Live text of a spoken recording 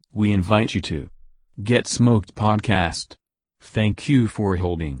We invite you to Get Smoked Podcast. Thank you for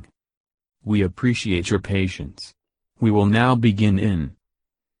holding. We appreciate your patience. We will now begin in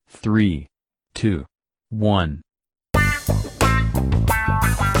 3, 2, 1.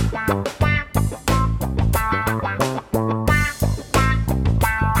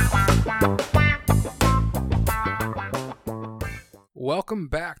 Welcome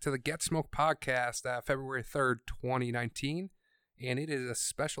back to the Get Smoked Podcast, February 3rd, 2019, and it is a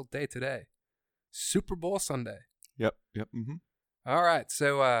special day today, Super Bowl Sunday. Yep. Mm-hmm. All right,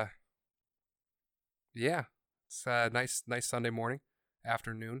 so, it's a nice Sunday morning,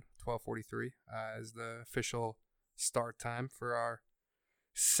 afternoon, 12:43 is the official start time for our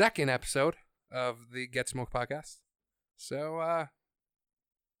second episode of the Get Smoked Podcast. So,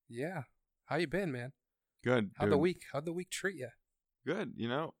 how you been, man? Good. How'd the week treat you? Good. You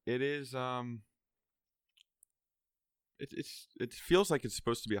know, it is. It feels like it's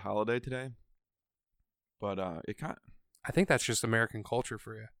supposed to be a holiday today, but it kind. I think that's just American culture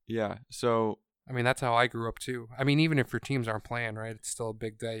for you. Yeah. So I mean, that's how I grew up too. I mean, even if your teams aren't playing, right, it's still a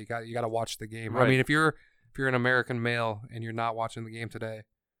big day. You got to watch the game. Right. I mean, if you're an American male and you're not watching the game today,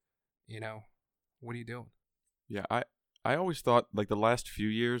 what are you doing? Yeah, I always thought like the last few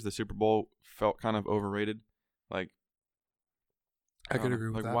years the Super Bowl felt kind of overrated. Like I could agree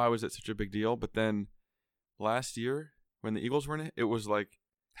with that. Why was it such a big deal? But then last year when the Eagles were in it, it was like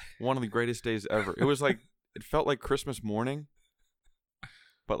one of the greatest days ever. It was like it felt like Christmas morning,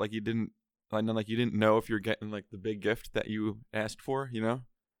 but like you didn't know if you're getting like the big gift that you asked for. You know,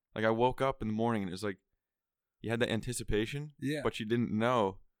 like I woke up in the morning and it was like you had that anticipation, but you didn't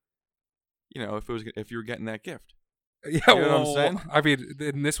know, if you were getting that gift. Yeah, you know what I'm saying? I mean,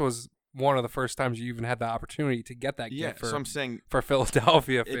 and this was one of the first times you even had the opportunity to get that gift so I'm saying for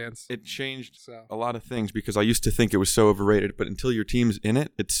Philadelphia fans. It changed a lot of things because I used to think it was so overrated, but until your team's in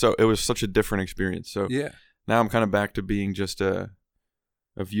it, it was such a different experience. So now I'm kind of back to being just a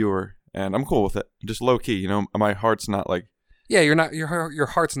viewer, and I'm cool with it. Just low key, my heart's not like you're not your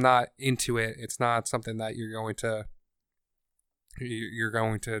heart's not into it. It's not something that you're going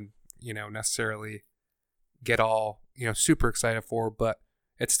to necessarily get all super excited for, but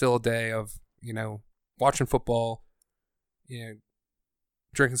it's still a day of, watching football,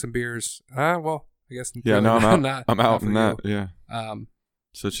 drinking some beers. Well, I guess. Yeah, really no, I'm out. I'm out in that. You. Yeah.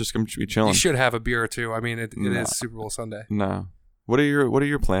 So it's just going to be chilling. You should have a beer or two. I mean, it is Super Bowl Sunday. No. What are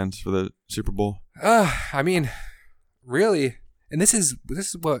your plans for the Super Bowl? I mean, really, and this is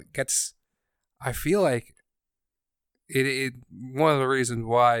what gets. I feel like it one of the reasons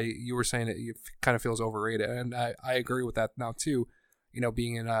why you were saying it kind of feels overrated, and I agree with that now too.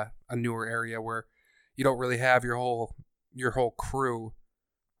 Being in a newer area where you don't really have your whole crew.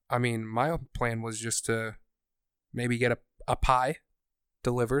 I mean, my plan was just to maybe get a pie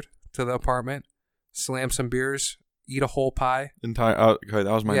delivered to the apartment, slam some beers, eat a whole pie. Okay, that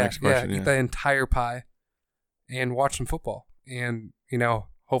was my next question. Eat the entire pie, and watch some football. And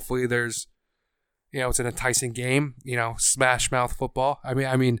hopefully there's, it's an enticing game. Smash mouth football.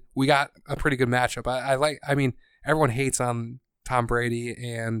 I mean, we got a pretty good matchup. I mean, everyone hates on Tom Brady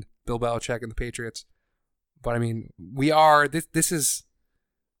and Bill Belichick and the Patriots. But I mean, this is,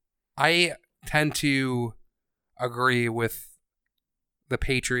 I tend to agree with the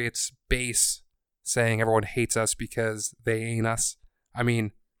Patriots base saying everyone hates us because they ain't us. I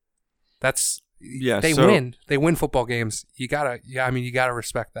mean, they win football games. You gotta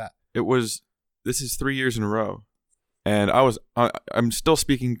respect that. This is 3 years in a row. And I'm still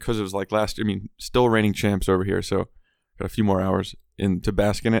speaking because it was like still reigning champs over here. So got a few more hours to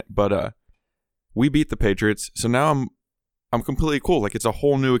bask in it, but we beat the Patriots, so now I'm completely cool. Like it's a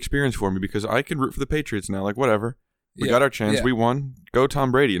whole new experience for me because I can root for the Patriots now. Like whatever, we got our chance, we won. Go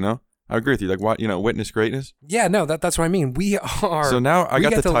Tom Brady, I agree with you. Like what, witness greatness. Yeah, no, that's what I mean. We are. So now I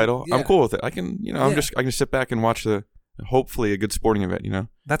got the title. Yeah. I'm cool with it. I can, I can sit back and watch hopefully a good sporting event.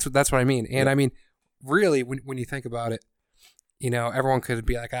 That's what I mean. And I mean, really, when you think about it, everyone could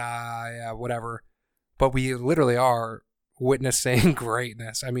be like, whatever, but we literally are witnessing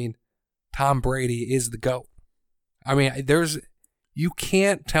greatness. I mean, Tom Brady is the GOAT. I mean, you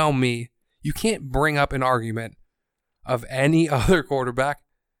can't tell me, you can't bring up an argument of any other quarterback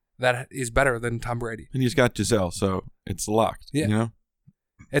that is better than Tom Brady. And he's got Giselle, so it's locked. Yeah.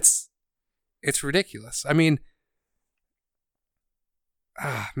 It's ridiculous. I mean,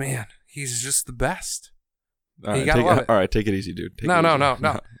 man, he's just the best. All right, take it easy, dude. No.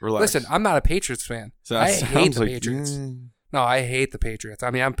 Relax. Listen, I'm not a Patriots fan. I hate the Patriots. No, I hate the Patriots. I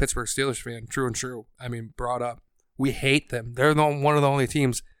mean, I'm a Pittsburgh Steelers fan, true and true. I mean, brought up. We hate them. They're one of the only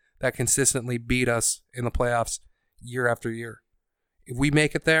teams that consistently beat us in the playoffs year after year. if we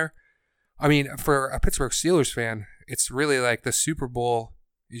make it there, I mean, for a Pittsburgh Steelers fan, it's really like the Super Bowl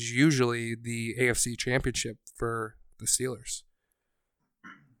is usually the AFC Championship for the Steelers.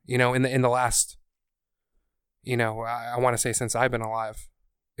 You know, in the last, you know, I want to say since I've been alive,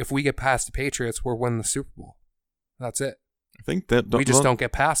 if we get past the Patriots, we're winning the Super Bowl. That's it. I think that We just don't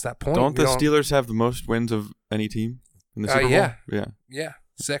get past that point. Don't the Steelers have the most wins of any team in the Super Bowl? Yeah. Yeah.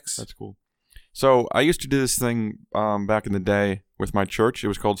 6. That's cool. So I used to do this thing back in the day with my church. It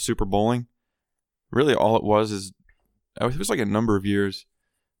was called Super Bowling. Really, all it was is it was like a number of years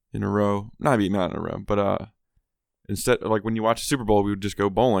in a row. Not in a row, but instead, like when you watch the Super Bowl, we would just go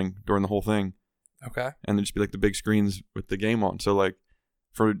bowling during the whole thing. Okay. And there'd just be like the big screens with the game on. So like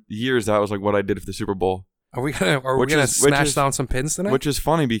for years, that was like what I did for the Super Bowl. Are we gonna smash down some pins tonight? Which is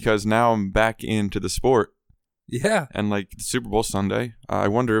funny because now I'm back into the sport. Yeah. And like the Super Bowl Sunday, I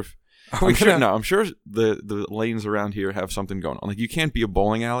wonder if I'm sure the lanes around here have something going on. Like you can't be a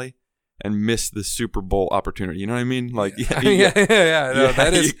bowling alley and miss the Super Bowl opportunity. You know what I mean? Like No,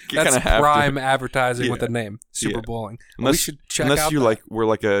 that's prime to. advertising with the name Super Bowling. Unless, we should check unless out you that. like we're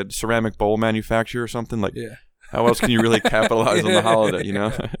like a ceramic bowl manufacturer or something. Like how else can you really capitalize on the holiday? You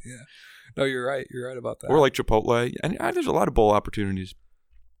know? Yeah. No, you're right. You're right about that. Or like Chipotle, and there's a lot of bowl opportunities.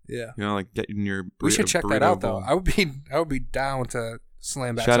 Yeah. You know, like getting your we should check that out though. bowl. I would be down to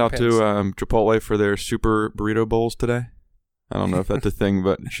slam back. Shout some out pins. to Chipotle for their super burrito bowls today. I don't know if that's a thing,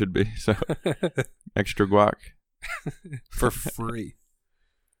 but it should be. So extra guac for free.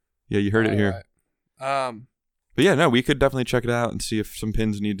 Yeah, you heard it here. Right. But yeah, no, we could definitely check it out and see if some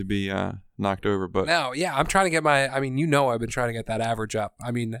pins need to be knocked over. But no, yeah, I'm trying to get I've been trying to get that average up.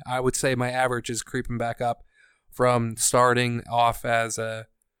 I mean, I would say my average is creeping back up from starting off as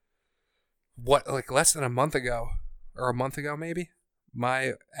less than a month ago maybe.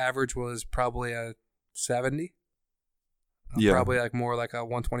 My average was probably a 70. I'm probably like more like a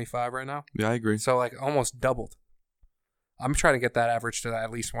 125 right now. Yeah, I agree. So like almost doubled. I'm trying to get that average to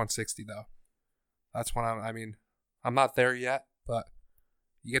at least 160 though. That's what I'm not there yet, but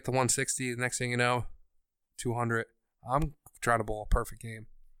you get to 160, the next thing you know, 200. I'm trying to bowl a perfect game.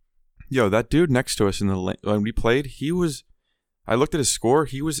 Yo, that dude next to us when we played, I looked at his score.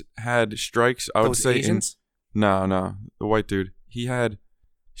 He had strikes. I would say Asians? No, the white dude. He had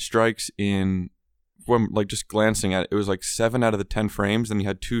strikes in. When like just glancing at it, it was like 7 out of the 10 frames, and he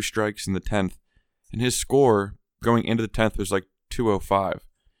had 2 strikes in the 10th, and his score going into the 10th was like 205.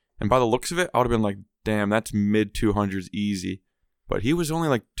 And by the looks of it, I would have been like, damn, that's mid 200s easy. But he was only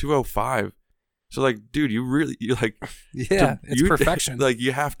like 205. So like, dude, you like, it's perfection. Like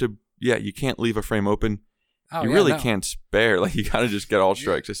you have to, you can't leave a frame open. Oh, you really can't spare. Like you gotta just get all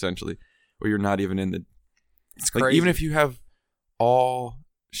strikes essentially, or you're not even in the. It's like, crazy. even if you have all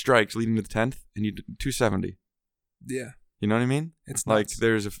strikes leading to the 10th and you do 270. Yeah. You know what I mean? It's like nuts.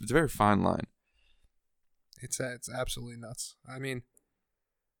 it's a very fine line. It's absolutely nuts. I mean,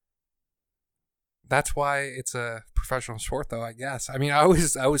 that's why it's a professional sport, though. I guess. I mean, I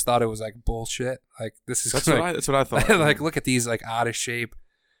always thought it was like bullshit. Like this is that's what I thought. Like, look at these like out of shape,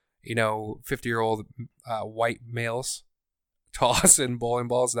 50-year-old white males tossing bowling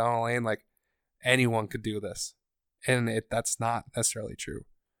balls down a lane. Like anyone could do this, and that's not necessarily true.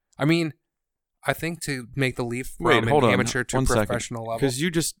 I mean, I think to make the leap from an amateur to professional level, because you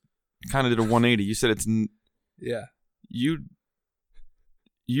just kind of did a 180. You said it's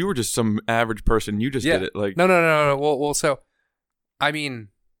you were just some average person. You just did it like no. Well, so I mean,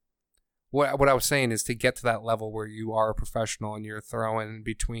 what I was saying is to get to that level where you are a professional and you're throwing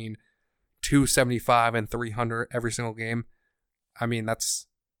between 275 and 300 every single game. I mean,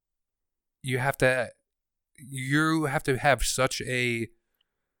 you have to have such a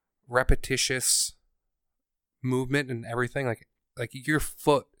repetitious movement and everything, like your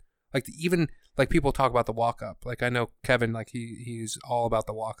foot, like even like people talk about the walk up. Like I know Kevin, like he's all about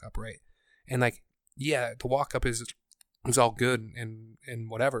the walk up, right? And like the walk up is all good and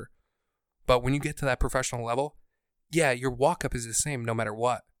whatever, but when you get to that professional level, your walk up is the same no matter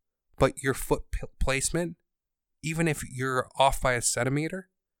what, but your foot placement, even if you're off by a centimeter,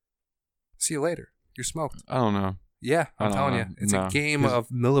 see you later. You're smoked. I don't know. Yeah, I'm telling you. It's a game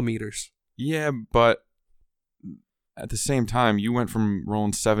of millimeters. Yeah, but at the same time, you went from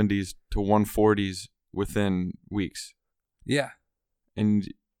rolling 70s to 140s within weeks. Yeah. And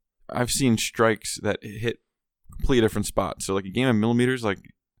I've seen strikes that hit completely different spots. So like a game of millimeters, like,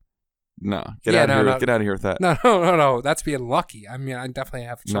 no. Get out of here with that. No. That's being lucky. I mean, I definitely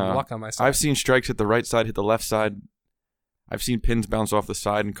have some luck on my side. I've seen strikes hit the right side, hit the left side. I've seen pins bounce off the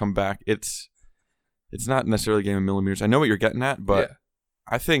side and come back. It's not necessarily a game of millimeters. I know what you're getting at, but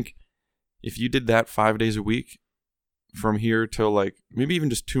I think if you did that 5 days a week, from here till like maybe even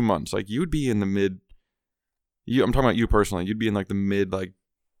just 2 months, like you would be in the mid. I'm talking about you personally. You'd be in like the mid like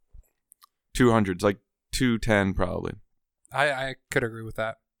 200s, like 210 probably. I could agree with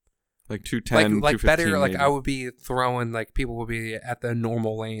that. Like 210, like better. Like maybe. I would be throwing, like people would be at the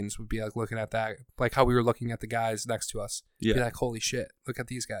normal lanes, would be like looking at that, like how we were looking at the guys next to us. Yeah. Be like, holy shit, look at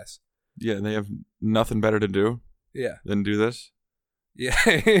these guys. Yeah, and they have nothing better to do Yeah. than do this. Yeah.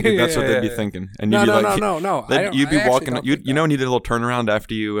 That's what they'd be thinking. And you'd be like, no. You'd be walking. You know, when you did a little turnaround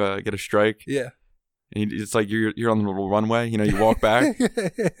after you get a strike. Yeah. And it's like you're on the little runway. You know, you walk back.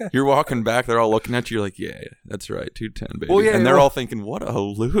 You're walking back. They're all looking at you. You're like, yeah, that's right, 210, baby. Well, yeah, and they're all thinking, what a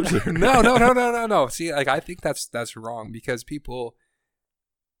loser. No. See, like I think that's wrong, because people,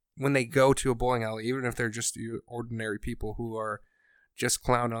 when they go to a bowling alley, even if they're just ordinary people who are just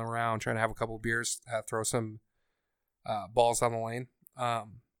clowning around trying to have a couple of beers, throw some balls down the lane,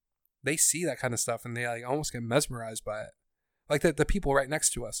 they see that kind of stuff and they like almost get mesmerized by it. Like the people right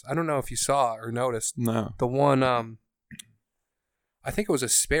next to us. I don't know if you saw or noticed. No. The one, I think it was a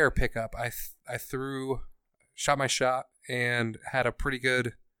spare pickup. I shot my shot and had a pretty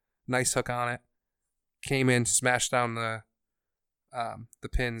good, nice hook on it. Came in, smashed down the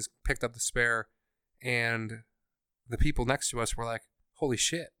pins, picked up the spare, and the people next to us were like, "Holy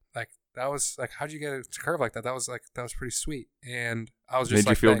shit!" Like that was like, "How'd you get it to curve like that?" That was pretty sweet. And I was just made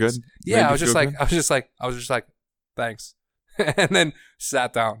like, you feel thanks. good. Yeah, Made I was you just feel like, good? I was just like, thanks. And then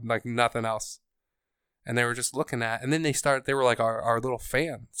sat down like nothing else. And they were just looking at, and then they were like our little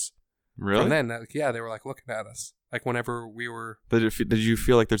fans. Really? And then, yeah, they were like looking at us. Like whenever we were. Did you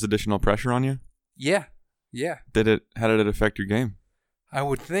feel like there's additional pressure on you? Yeah. How did it affect your game? I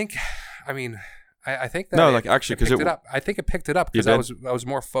would think, I mean, I think that. No, like actually, because it up. I think it picked it up because You I was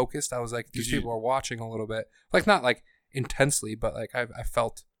more focused. I was like, these people are watching a little bit. Like not like intensely, but like I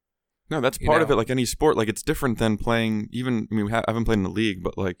felt. No, that's part of it. Like any sport, like it's different than playing. Even I mean, I haven't played in the league,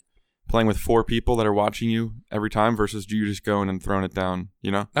 but like playing with 4 people that are watching you every time versus you just going and throwing it down.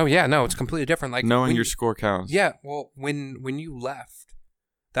 You know? Oh yeah, no, it's completely different. Like knowing your score counts. Yeah, well, when you left,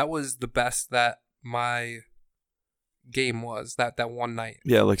 that was the best that my game was. That one night.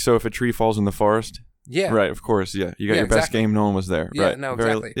 Yeah, like so if a tree falls in the forest. Yeah. Right. Of course. Yeah. You got your best game. No one was there. Yeah. Right. No.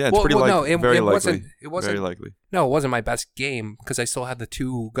 Very, Exactly. Yeah. It's pretty likely. No, very it likely. wasn't. It wasn't. Very likely. No, it wasn't my best game because I still had the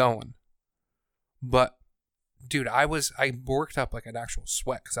 2 going. But, dude, I worked up like an actual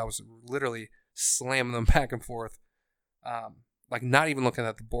sweat because I was literally slamming them back and forth, like not even looking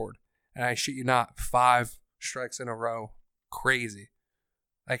at the board. And I shit you not, 5 strikes in a row, crazy.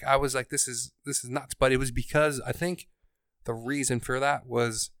 Like I was like, this is nuts. But it was because I think the reason for that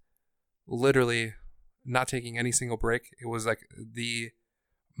was literally not taking any single break. It was like the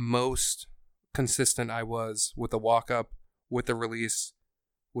most consistent I was with the walk up, with the release,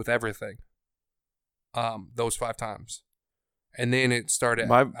 with everything. Those 5 times, and then it started.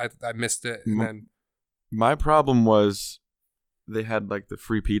 I missed it, and then my problem was they had like the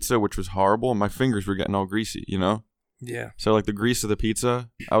free pizza, which was horrible, and my fingers were getting all greasy. You know. Yeah. So like the grease of the pizza,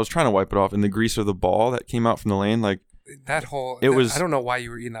 I was trying to wipe it off, and the grease of the ball that came out from the lane, like that whole. It was. I don't know why you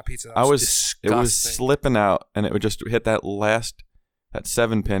were eating that pizza. It was disgusting. slipping out, and it would just hit that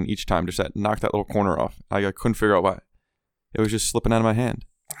 7 pin each time, just knock that little corner off. I couldn't figure out why. It was just slipping out of my hand.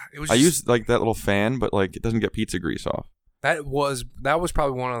 I used like that little fan, but like it doesn't get pizza grease off. That was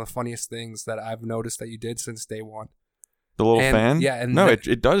probably one of the funniest things that I've noticed that you did since day one. The little fan? Yeah, and no,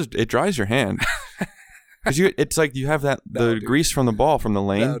 it does. It dries your hand. Because it's like you have the grease from the ball from the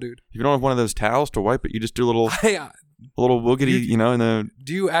lane. No, dude. If you don't have one of those towels to wipe it, you just do a little woogity, in the.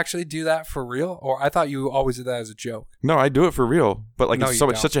 Do you actually do that for real, or I thought you always did that as a joke? No, I do it for real, but like No, it's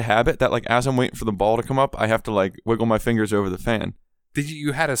you such a habit that like as I'm waiting for the ball to come up, I have to like wiggle my fingers over the fan.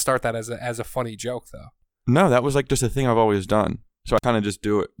 You had to start that as a funny joke though? No, that was like just a thing I've always done. So I kind of just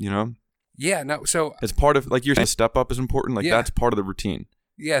do it, Yeah, no. So it's part of like you're saying, step up is important. Like Yeah. that's part of the routine.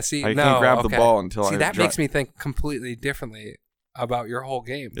 yeah, see, I can't grab the ball until see I that makes me think completely differently about your whole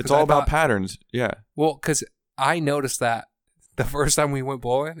game. It's 'Cause all I about thought- patterns. Yeah. Well, because I noticed that the first time we went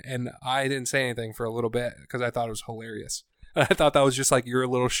bowling, and I didn't say anything for a little bit because I thought it was hilarious. I thought that was just like your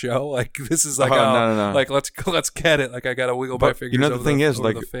little show. Like this is like no. like let's get it. Like I gotta wiggle my But fingers. you know the over thing is,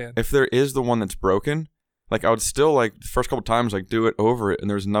 over like the fan. if there is the one that's broken, like I would still like the first couple times like do it over it, and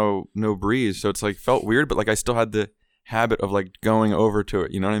there's no breeze, so it's like felt weird, but like I still had the habit of like going over to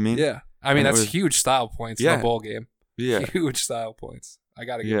it. You know what I mean? Yeah, I mean And it that's was- huge style points in Yeah. a bowl game. Yeah. Huge style points. I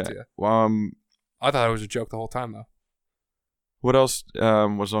gotta give Yeah. it to you. What I thought it was a joke the whole time though. else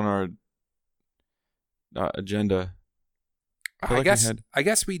was on our agenda? I feel like we I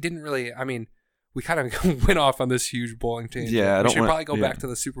guess we didn't really. I mean, we kind of went off on this huge bowling tangent. Yeah, I we don't should wanna- probably go yeah. back to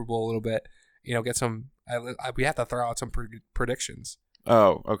the Super Bowl a little bit get some. We have to throw out some predictions,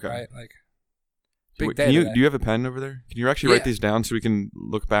 Oh, okay. right? Like big Wait, day. do today. you have a pen over there? Can you actually write Yeah. these down so we can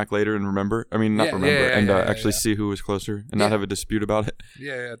look back later and remember? I mean, not Yeah, remember, yeah, and yeah, actually yeah. see who was closer and Yeah. not have a dispute about it.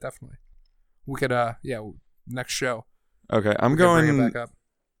 Yeah, definitely. We could, next show. Okay, I'm we could bring it going. back up.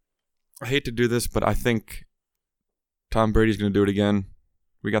 I hate to do this, but I think Tom Brady's going to do it again.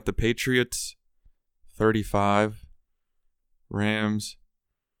 We got the Patriots, 35, Rams.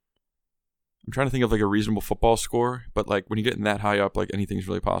 I'm trying to think of like a reasonable football score, but like when you get that high up, like anything's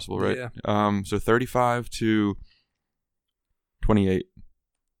really possible, right? Yeah. So 35-28.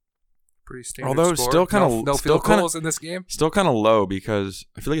 Pretty standard Although score. still kind of no field goals in this game. still kind of low because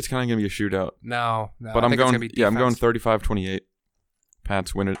I feel like it's kind of going to be a shootout. No. But I I'm think it's going gonna be I'm going defense. 35-28.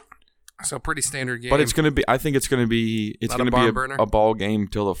 Pats win it. So pretty standard game. But it's going to be I think it's going to be Not a going to barn be burner? a ball game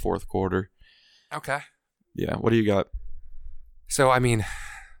till the fourth quarter. Okay. Yeah, what do you got? So I mean,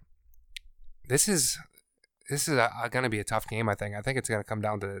 this is going to be a tough game. I think it's going to come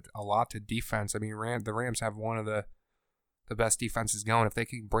down to a lot to defense. I mean, the Rams have one of the best defenses going. If they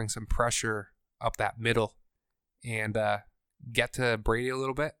can bring some pressure up that middle and get to Brady a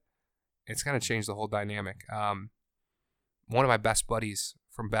little bit, it's going to change the whole dynamic. One of my best buddies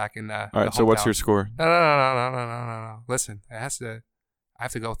from back in All right, so what's your score? No. Listen, I have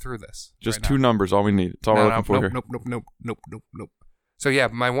to go through this. Just right two now. numbers, all we need. That's all we're looking for here. Nope. So yeah,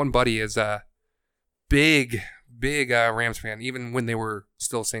 my one buddy is a big Rams fan, even when they were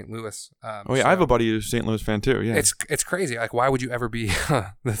still St. Louis. Oh yeah, I have a buddy who's a St. Louis fan too. Yeah, It's crazy. Like, why would you ever be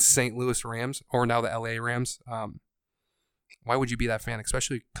the St. Louis Rams or now the LA Rams? Why would you be that fan,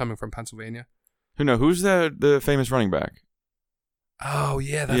 especially coming from Pennsylvania? Who's the famous running back? Oh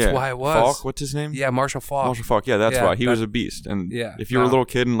yeah, that's why it was. Falk, what's his name? Yeah, Marshall Falk. Marshall Falk. Yeah, that's Yeah, why he was a beast. And Yeah, if you were a little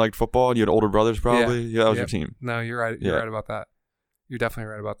kid and liked football, and you had older brothers probably. Yeah, that was your Yep. team. No, you're right. You're right about that. You're definitely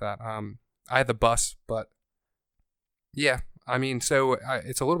right about that. I had the bus, but yeah, I mean, so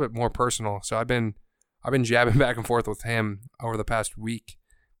it's a little bit more personal. So I've been jabbing back and forth with him over the past week,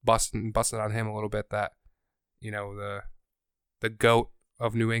 busting on him a little bit that, the GOAT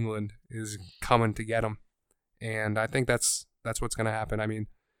of New England is coming to get him, and I think that's what's going to happen. I mean,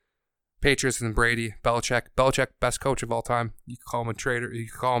 Patriots and Brady, Belichick, best coach of all time. You can call him a traitor, you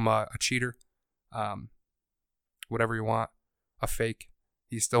can call him a cheater, whatever you want, a fake.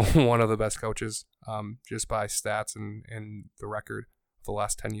 He's still one of the best coaches, just by stats and the record of the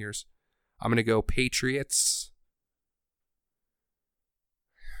last 10 years. I'm going to go Patriots.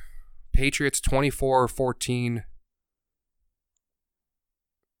 Patriots 24-14.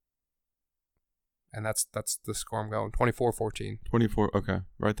 And that's the score I'm going. 24-14. 24. Okay,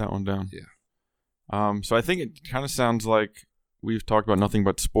 write that one down. Yeah. So I think it kind of sounds like we've talked about nothing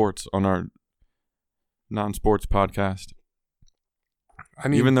but sports on our non-sports podcast. I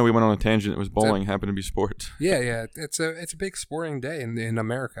mean, even though we went on a tangent, it was bowling, happened to be sports. Yeah. It's a big sporting day in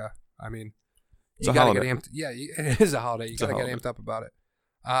America. I mean, It's you a gotta holiday. get amped. Yeah, it is a holiday. You It's a gotta get holiday. amped up about it.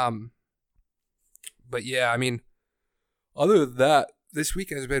 But yeah, I mean, other than that, this week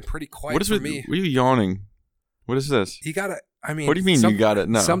has been pretty quiet What is for it? me. What are you yawning? What is this? You gotta. I mean, What do you mean you got it?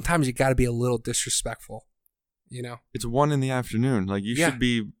 No. Sometimes you gotta be a little disrespectful. It's 1 p.m. Like you Yeah. should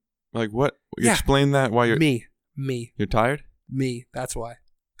be like what? Yeah. Explain that why you're Me. tired. That's why.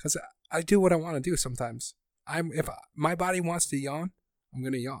 Because I do what I want to do sometimes. If my body wants to yawn, I'm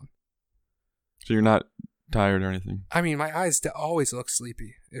gonna yawn. So you're not tired or anything. I mean, my eyes always look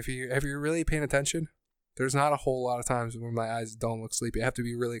sleepy. If you're really paying attention, there's not a whole lot of times when my eyes don't look sleepy. I have to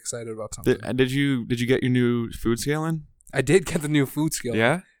be really excited about something. Did you get your new food scale in? I did get the new food scale.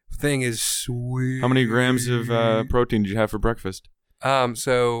 Yeah. Thing is sweet. How many grams of protein did you have for breakfast?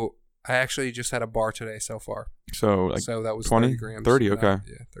 So I actually just had a bar today so far. So like so that was 20? 30 grams. 30, okay.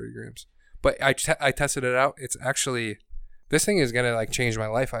 Yeah, 30 grams. But I tested it out. It's actually, this thing is gonna like change my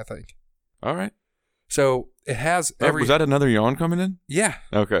life, I think. all right. So it has Was that another yawn coming in? Yeah.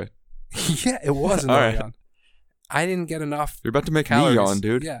 Okay. Yeah, it was All another right. yawn. I didn't get enough You're about to make calories. me yawn,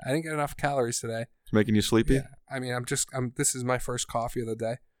 dude. Yeah, I didn't get enough calories today. It's making you sleepy. Yeah. I mean, this is my first coffee of the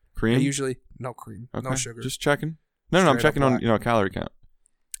day. Cream. I usually no cream, Okay. no sugar. Just checking. No, I'm Straight up checking on black. calorie count.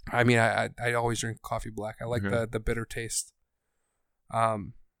 I mean, I always drink coffee black. I like Okay. the bitter taste.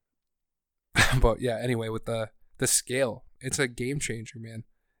 But yeah, anyway, with the scale, it's a game changer, man.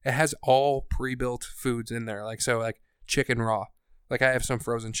 It has all pre-built foods in there, like chicken raw. Like I have some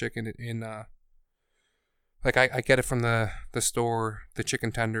frozen chicken in like I get it from the store, the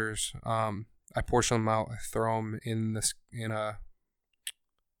chicken tenders. I portion them out, I throw them in a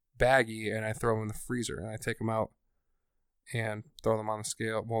baggie, and I throw them in the freezer, and I take them out and throw them on the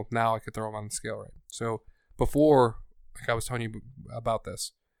scale. Well, now I could throw them on the scale, right? So before, like I was telling you about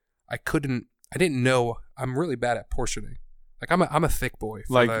this, I didn't know. I'm really bad at portioning. Like I'm a thick boy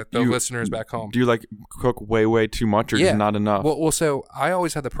for Like, the listeners back home. Do you like cook way too much or just not enough? Well, so I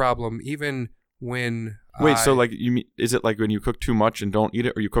always had the problem even when so like is it like when you cook too much and don't eat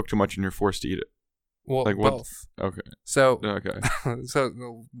it, or you cook too much and you're forced to eat it? Well, like both. Okay. So Okay.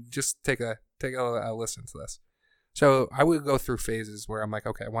 so just take a listen to this. So I would go through phases where I'm like,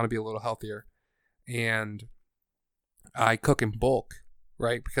 okay, I want to be a little healthier, and I cook in bulk,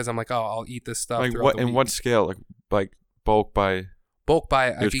 right? Because I'm like, oh, I'll eat this stuff. Like throughout what? the In week. what scale? Like bulk by?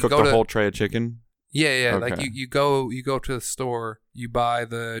 You just cook go the to whole tray of chicken. Yeah. Like Okay. you go to the store, you buy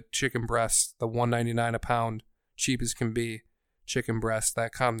the chicken breasts, the $1.99 a pound, cheap as can be, chicken breasts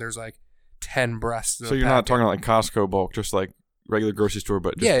that come. There's like 10 breasts. So you're not talking like Costco bulk, just like regular grocery store,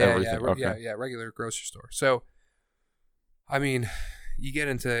 but just everything. Yeah, regular grocery store. So, I mean, you get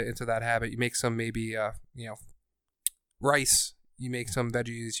into that habit. You make some maybe rice. You make some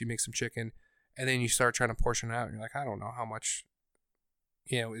veggies. You make some chicken, and then you start trying to portion it out. And you're like, I don't know how much,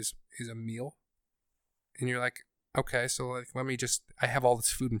 is a meal. And you're like, okay, so like I have all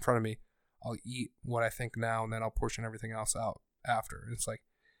this food in front of me. I'll eat what I think now, and then I'll portion everything else out after. And it's like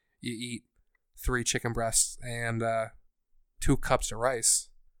you eat 3 chicken breasts and 2 cups of rice.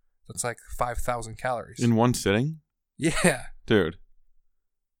 That's like 5,000 calories. In one sitting? Yeah. Dude.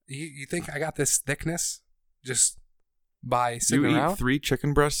 You think I got this thickness just by sitting You around? eat 3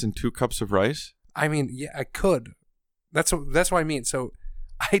 chicken breasts and 2 cups of rice? I mean, yeah, I could. That's what I mean. So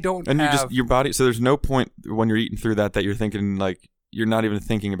I don't and have... your body, so there's no point when you're eating through that you're thinking like, you're not even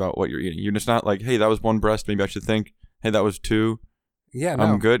thinking about what you're eating. You're just not like, hey, that was 1 breast, maybe I should think, hey, that was 2. Yeah, no.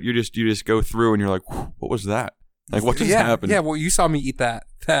 I'm good. You just go through and you're like, what was that? Like, what just happened? Yeah, well, you saw me eat that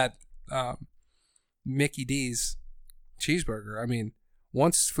Mickey D's cheeseburger. I mean,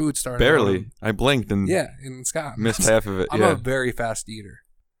 once food started... Barely. I blinked and and Scott missed half of it. I'm a very fast eater.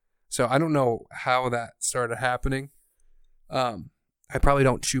 So I don't know how that started happening. I probably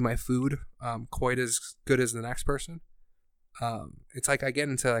don't chew my food quite as good as the next person. It's like I get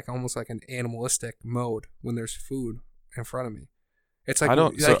into like almost like an animalistic mode when there's food in front of me. It's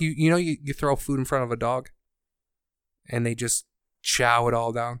like you throw food in front of a dog and they just chow it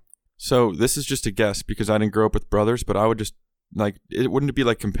all down. So this is just a guess because I didn't grow up with brothers, but I would just like, it wouldn't it be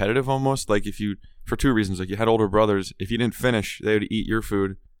like competitive almost? Like if you, for 2 reasons, like you had older brothers, if you didn't finish, they would eat your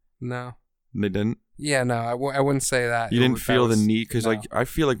food. No. They didn't? Yeah, no, I wouldn't say that. You didn't feel the need? Because like, I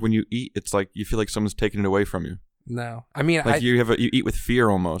feel like when you eat, it's like you feel like someone's taking it away from you. No. I mean, like you eat with fear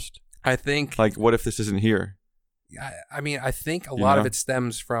almost. I think. Like, what if this isn't here? I mean, I think a lot of it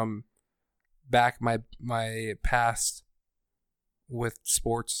stems from back my past with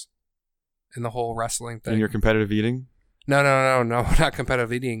sports and the whole wrestling thing. And your competitive eating? No, not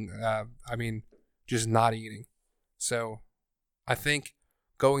competitive eating. I mean, just not eating. So, I think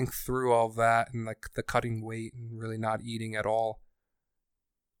going through all that and like the cutting weight and really not eating at all,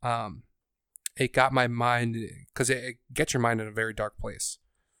 it got my mind, because it gets your mind in a very dark place.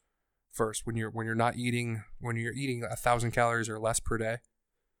 First, when you're not eating, when you're eating 1,000 calories or less per day,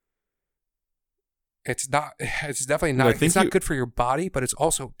 it's definitely not. It's not good for your body, but it's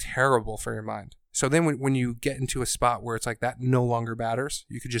also terrible for your mind. So then, when you get into a spot where it's like that no longer matters,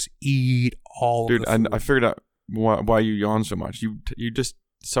 you could just eat all. Dude, of the food. I figured out why you yawn so much. You just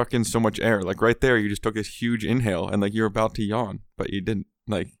suck in so much air. Like right there, you just took this huge inhale, and like you're about to yawn, but you didn't.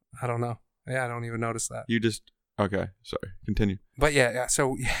 Like I don't know. Yeah, I don't even notice that. You just okay. Sorry, continue. But yeah.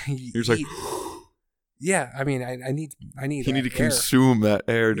 So you're just like. Yeah, I mean, I need. You need to consume that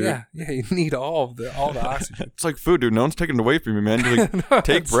air, dude. Yeah, you need all the oxygen. It's like food, dude. No one's taking it away from you, man. You're like,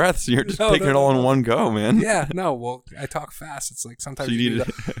 take breaths. You're just taking it all in one go, man. Yeah, no. Well, I talk fast. It's like sometimes so you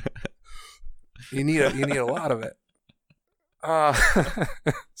need a lot of it.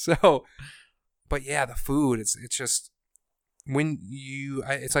 So, but yeah, the food. It's just when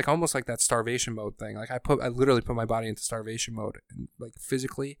it's like almost like that starvation mode thing. Like I literally put my body into starvation mode, like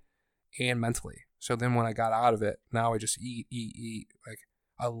physically and mentally. So then when I got out of it, now I just eat. Like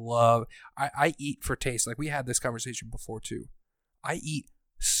I eat for taste. Like we had this conversation before too. I eat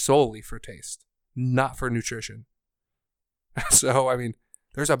solely for taste, not for nutrition. So, I mean,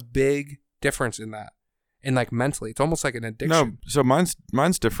 there's a big difference in that. And like mentally, it's almost like an addiction. No, so mine's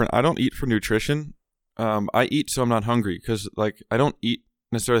different. I don't eat for nutrition. I eat so I'm not hungry because like I don't eat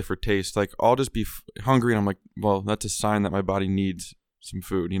necessarily for taste. Like I'll just be hungry and I'm like, well, that's a sign that my body needs some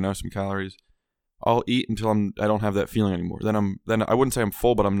food, some calories. I'll eat until I don't have that feeling anymore. Then I wouldn't say I'm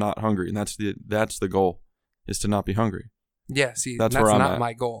full, but I'm not hungry, and that's the goal, is to not be hungry. Yeah, see, that's where not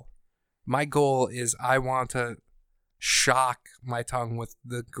my goal. My goal is I want to shock my tongue with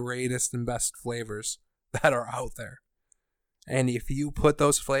the greatest and best flavors that are out there. And if you put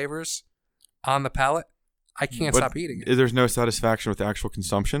those flavors on the palate, I can't But stop eating it. There's no satisfaction with the actual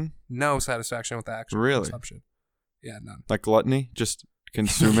consumption? No satisfaction with the actual Really? consumption. Yeah, none. Like gluttony? Just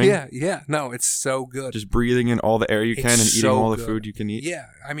consuming? Yeah. No, it's so good. Just breathing in all the air you can and It's eating so all the good. food you can eat? Yeah,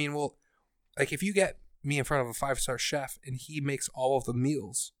 I mean, well, like if you get me in front of a 5-star chef and he makes all of the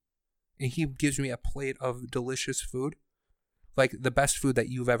meals and he gives me a plate of delicious food, like the best food that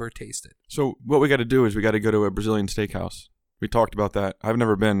you've ever tasted. So what we got to do is we got to go to a Brazilian steakhouse. We talked about that. I've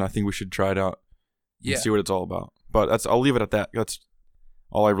never been. I think we should try it out and Yeah. see what it's all about. But I'll leave it at that. That's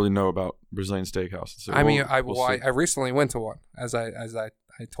all I really know about Brazilian steakhouse. So I mean, we'll see. I recently went to one, as I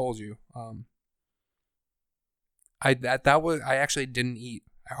told you. I actually didn't eat.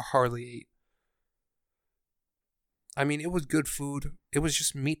 I hardly ate. I mean, it was good food. It was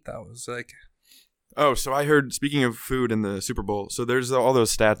just meat, though. It was like, Oh, so I heard, speaking of food in the Super Bowl, so there's all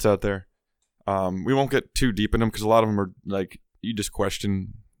those stats out there. We won't get too deep in them because a lot of them are like, you just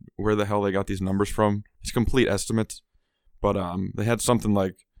question where the hell they got these numbers from. It's complete estimates. But they had something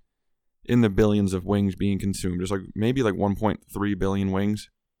like in the billions of wings being consumed. There's like maybe like 1.3 billion wings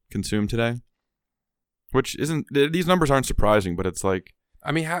consumed today. Which isn't, these numbers aren't surprising, but it's like,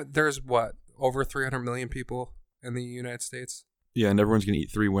 I mean, there's what, over 300 million people in the United States? yeah, and everyone's going to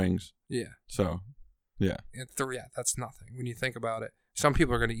eat 3 wings. Yeah. So, yeah. Yeah, that's nothing when you think about it. Some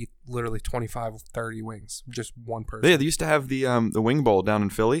people are going to eat literally 25, 30 wings, just one person. They used to have the Wing Bowl down in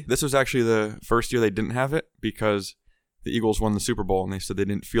Philly. This was actually the first year they didn't have it because the Eagles won the Super Bowl, and they said they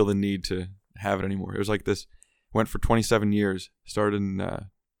didn't feel the need to have it anymore. It was like this, went for 27 years, started in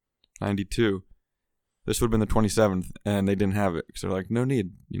 92. This would have been the 27th, and they didn't have it because they're like, no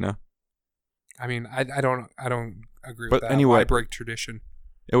need, you know? I mean, I don't agree But with that. anyway- Why break tradition?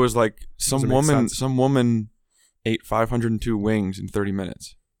 It was like some Doesn't make sense. woman ate 502 wings in 30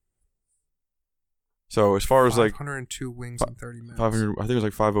 minutes. So as far as like 502 wings in 30 minutes. 500, I think it was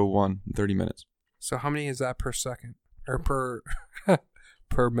like 501 in 30 minutes. So how many is that per second? Or per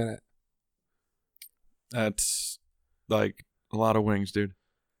per minute? That's like a lot of wings, dude.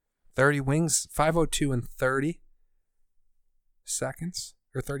 30 wings? 502 in 30 seconds?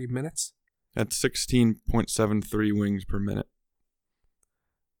 Or 30 minutes? That's 16.73 wings per minute.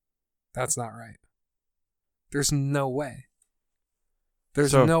 That's not right. There's no way.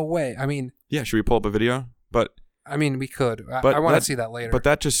 There's So- no way. I mean, Yeah, should we pull up a video? But we could. But I want to that- see that later. but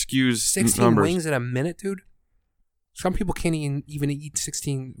that just skews 16 numbers. wings in a minute, dude? Some people can't even eat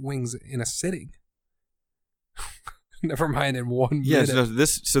 16 wings in a sitting. Never mind in 1 Yeah, minute.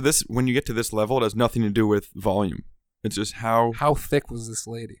 so this when you get to this level, it has nothing to do with volume. It's just how How thick was this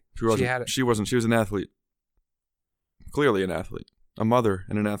lady? she wasn't. She had it. She wasn't. She was an athlete. Clearly an athlete, a mother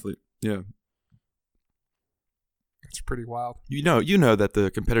and an athlete. Yeah. It's pretty wild. You know that the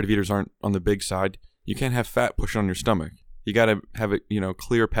competitive eaters aren't on the big side. You can't have fat pushing on your stomach. You got to have a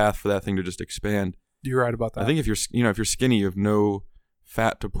clear path for that thing to just expand. You're right about that. I think if you're skinny, you have no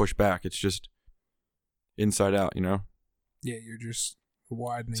fat to push back. It's just inside out, you know. Yeah, you're just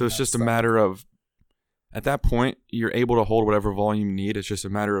widening. So it's that just a stuff. matter of, at that point, you're able to hold whatever volume you need. It's just a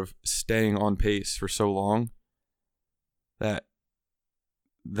matter of staying on pace for so long that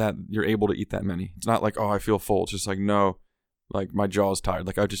you're able to eat that many. It's not like, oh, I feel full. It's just like, no, like my jaw's tired.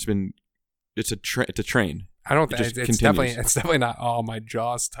 Like I've just been. It's a train. I don't It think just it's continues. definitely not. Oh, my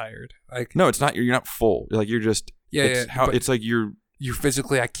jaw's tired. Like No, it's not. You're not full. Like you're just. Yeah, It's yeah, how but- it's like you're. you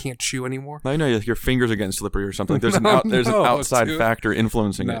physically, I can't chew anymore. I know your fingers are getting slippery or something. There's No, there's an no, outside dude. factor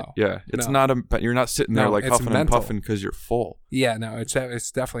influencing it. No, Yeah, it's no. not but you're not sitting there No, like it's huffing and mental. puffing because you're full. Yeah, no, it's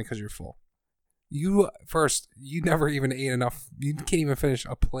definitely because you're full. You never even ate enough. You can't even finish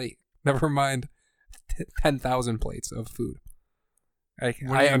a plate. Never mind 10,000 plates of food. Like, What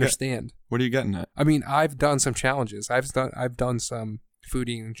do I you get? understand. What are you getting at? I mean, I've done some challenges. I've done some food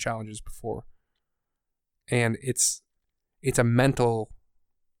eating challenges before, and it's a mental.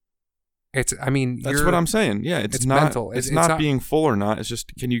 I mean, That's what I'm saying. Yeah, it's not. mental. It's It's not not- being full or not. It's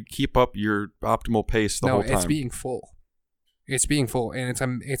just, can you keep up your optimal pace the whole time? it's being full. It's being full, and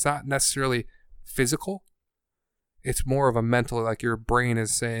it's not necessarily physical. It's more of a mental. Like your brain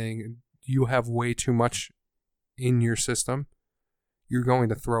is saying you have way too much in your system. You're going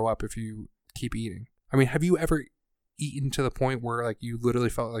to throw up if you keep eating. I mean, have you ever eaten to the point where like you literally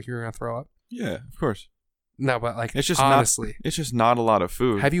felt like you were going to throw up? Yeah, of course. No, but like It's just honestly, It's just not a lot of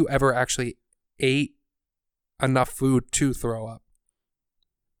food. have you ever actually ate enough food to throw up?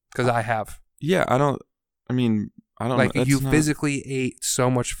 Because I have. Yeah, I don't know. Like That's you not- physically ate so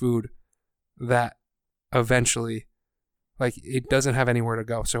much food that eventually, like it doesn't have anywhere to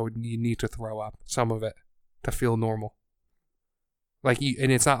go, so you need to throw up some of it to feel normal. And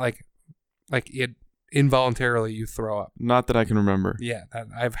it's not like involuntarily you throw up. Not that I can remember. Yeah,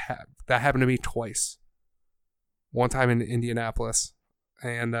 that happened to me twice. One time in Indianapolis,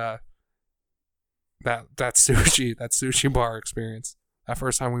 and that sushi bar experience. That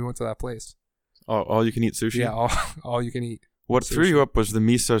first time we went to that place. Oh, all you can eat sushi? Yeah, all you can eat. What sushi. threw you up was the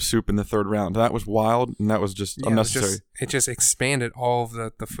miso soup in the third round. That was wild, and that was just unnecessary. It just expanded all of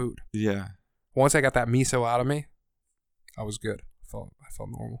the food. Yeah. Once I got that miso out of me, I was good. I felt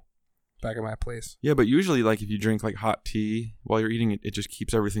normal. Back at my place. Yeah, but usually, like, if you drink, like, hot tea while you're eating it, it just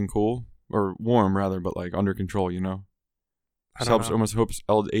keeps everything cool. Or warm, rather, but, like, under control, you know? Almost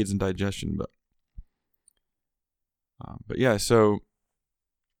aids in digestion, but yeah, so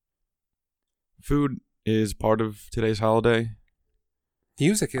food is part of today's holiday.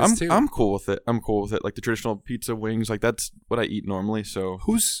 Music is too. I'm cool with it. Like the traditional pizza, wings, like that's what I eat normally. So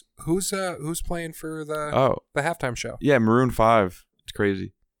who's playing for the halftime show? Yeah, Maroon 5. It's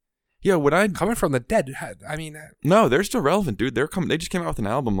crazy. Yeah, coming from the dead. I mean, no, they're still relevant, dude. They just came out with an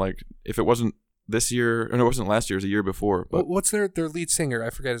album. Like if it wasn't this year, or no, it wasn't last year. It was a year before. But what's their lead singer? I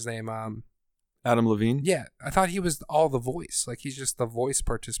forget his name. Adam Levine. Yeah, I thought he was all the voice. Like he's just the voice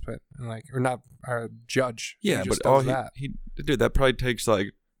participant, or not a judge. Yeah, but all dude, that probably takes like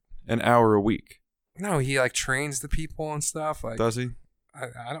an hour a week. No, he like trains the people and stuff. Like, does he?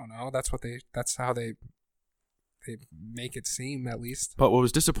 I don't know. That's how they make it seem, at least. But what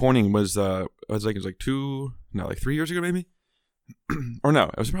was disappointing was it was like 3 years ago maybe, or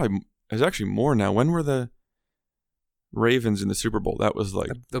no, it was actually more now. When were the Ravens in the Super Bowl? That was like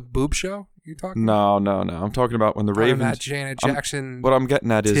the boob show you talking? No. I'm talking about when the Ravens. That Janet Jackson. What I'm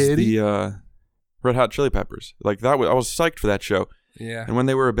getting at is titty? the Red Hot Chili Peppers. Like that I was psyched for that show. Yeah. And when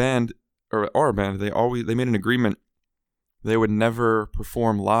they were a band or are a band, they made an agreement they would never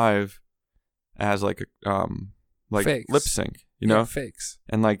perform live as like fakes. lip sync. You know, fakes.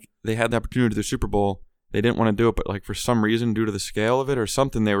 And like they had the opportunity to do the Super Bowl. They didn't want to do it, but like for some reason, due to the scale of it or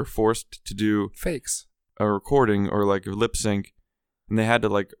something, they were forced to do fakes. A recording or like a lip sync, and they had to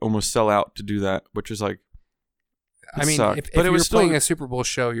like almost sell out to do that, which is like, I mean, if you're playing a Super Bowl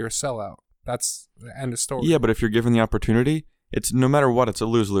show, you're a sellout. That's the end of story. Yeah, but if you're given the opportunity, it's no matter what, it's a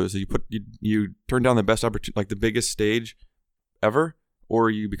lose-lose. You turn down the best opportunity, like the biggest stage ever, or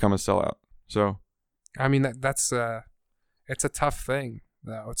you become a sellout. So, I mean that's it's a tough thing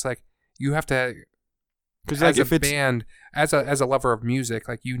though. It's like you have to, because as a band, as a lover of music,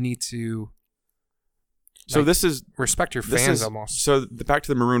 like you need to. So like, this is respect your fans almost. So back to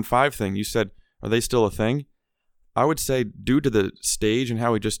the Maroon 5 thing. You said, are they still a thing? I would say due to the stage and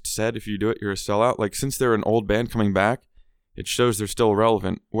how we just said, if you do it, you're a sellout. Like since they're an old band coming back, it shows they're still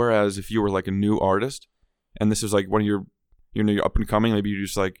relevant. Whereas if you were like a new artist, and this is like one of your up and coming, maybe you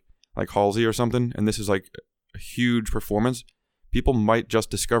just like Halsey or something, and this is like a huge performance, people might just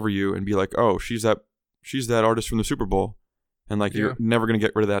discover you and be like, oh, she's that artist from the Super Bowl. And like you're never gonna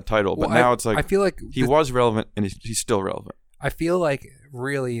get rid of that title, but now it's like I feel like he was relevant and he's still relevant. I feel like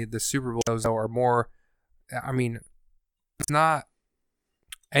really the Super Bowls are more. I mean, it's not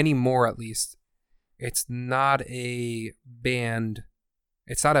anymore. At least, it's not a band.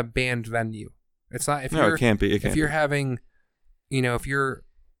 It's not a band venue. It's not. It can't be. If you're having, if you're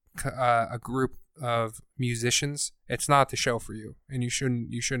a group of musicians, it's not the show for you, and you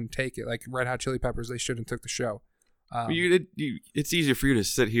shouldn't take it. Like Red Hot Chili Peppers, they shouldn't took the show. It's easier for you to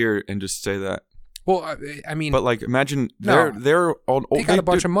sit here and just say that. Well, I mean, but like, imagine they're old. They got a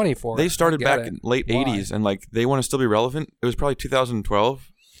bunch of money for it. They started back in late '80s, and like they want to still be relevant. It was probably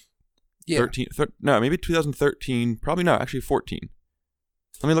 2012, 13. No, maybe 2013. Probably no, actually 14.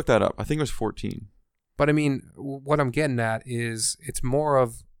 Let me look that up. I think it was 14. But I mean, what I'm getting at is it's more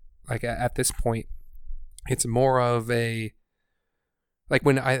of like at this point, it's more of a like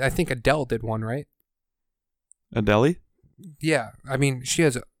when I think Adele did one, right? Adele? Yeah, I mean she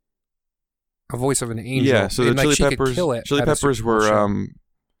has a voice of an angel. Yeah, so the Chili Peppers. Chili Peppers were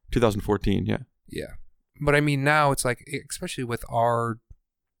 2014. Yeah. Yeah, but I mean now it's like, especially with our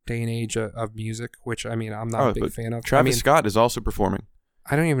day and age of music, which I mean I'm not a big fan of. Travis Scott is also performing.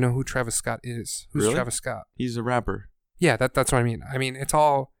 I don't even know who Travis Scott is. Who's really? Travis Scott? He's a rapper. Yeah, that's what I mean. I mean it's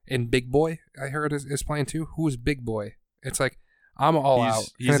all in Big Boy. I heard is playing too. Who is Big Boy? It's like. I'm all out.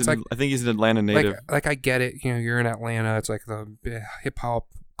 I think he's an Atlanta native. Like I get it. You're in Atlanta. It's like the hip hop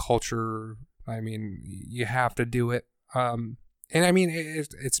culture. I mean, you have to do it. And I mean,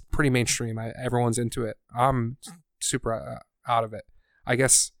 it's pretty mainstream. Everyone's into it. I'm super out of it. I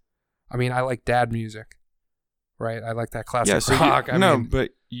guess. I mean, I like dad music, right? I like that classic rock.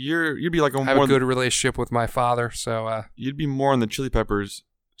 But you'd be like I have a good relationship with my father, so you'd be more on the Chili Peppers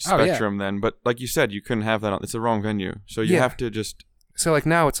spectrum then, but like you said, you couldn't have that. It's the wrong venue, so you have to just. So like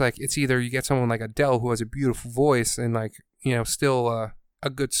now it's like it's either you get someone like Adele who has a beautiful voice and like still a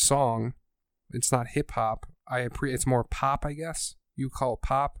good song. It's not hip hop. It's more pop, I guess. You call it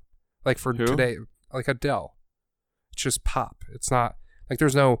pop, like for Who? today, like Adele. It's just pop. It's not like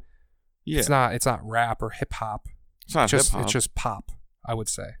there's no. Yeah. It's not rap or hip hop. It's not hip hop. It's just pop. I would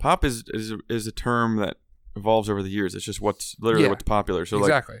say. Pop is a term that evolves over the years. It's just what's literally what's popular. So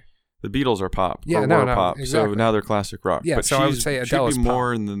exactly. like the Beatles are pop. Yeah, or no, were pop. exactly. So now they're classic rock. Yeah, but so I would say Adele she'd is be pop.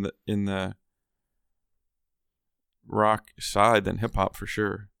 more in the rock side than hip hop for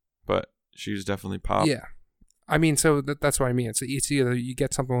sure. But she's definitely pop. Yeah, I mean, so that's what I mean. It's either you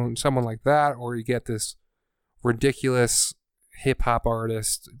get someone like that, or you get this ridiculous hip hop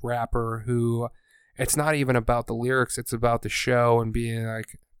artist rapper who it's not even about the lyrics; it's about the show and being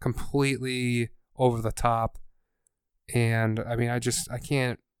like completely over the top. And I mean, I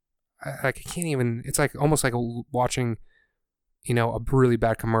can't even. It's like almost like watching, a really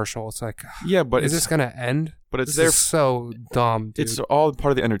bad commercial. It's like, Yeah, but is this gonna end? But it's This is so dumb, dude. It's all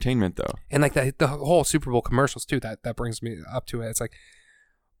part of the entertainment, though. And like the whole Super Bowl commercials too. That brings me up to it. It's like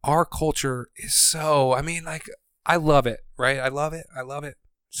our culture is so. I mean, like I love it, right? I love it.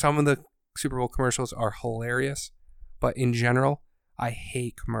 Some of the Super Bowl commercials are hilarious, but in general, I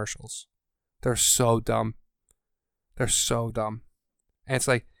hate commercials. They're so dumb. And it's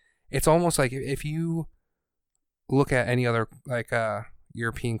like, it's almost like if you look at any other like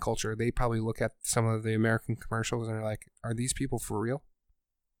European culture, they probably look at some of the American commercials and they're like, are these people for real?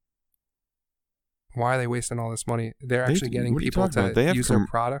 Why are they wasting all this money? They're actually getting people to use their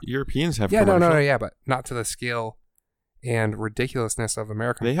product. Europeans have no, commercials. but not to the scale and ridiculousness of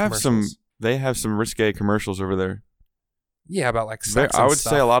American They have commercials. They have some risque commercials over there. Yeah, about like sex I and would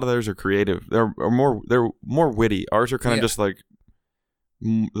stuff. say a lot of theirs are creative. They're more witty. Ours are kind of just like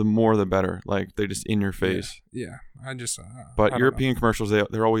the more the better. Like they're just in your face. Yeah, I just. But I European commercials,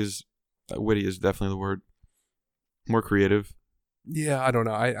 they're always witty is definitely the word. More creative. Yeah, I don't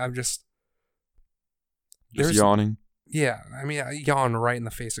know. I'm just. Just yawning. Yeah, I mean, I yawn right in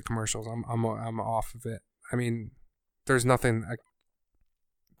the face of commercials. I'm off of it. I mean, there's nothing.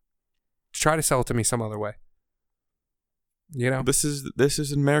 Try to sell it to me some other way. This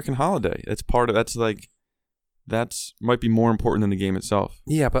is an American holiday. It's part of that's might be more important than the game itself.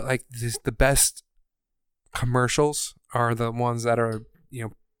 Yeah, but like the best commercials are the ones that are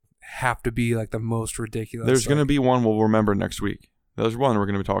have to be like the most ridiculous. There's going to be one we'll remember next week. There's one we're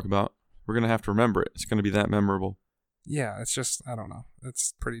going to talk about. We're going to have to remember it. It's going to be that memorable. Yeah, it's just I don't know.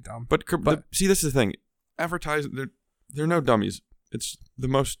 It's pretty dumb. But see, this is the thing. Advertising, they're no dummies. It's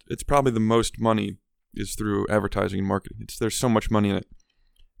probably the most money is through advertising and marketing. There's so much money in it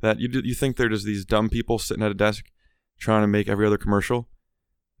that you think they're just these dumb people sitting at a desk trying to make every other commercial.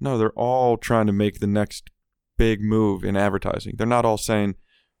 No, they're all trying to make the next big move in advertising. They're not all saying,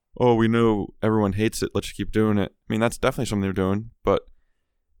 "Oh, we know everyone hates it. Let's just keep doing it." I mean, that's definitely something they're doing, but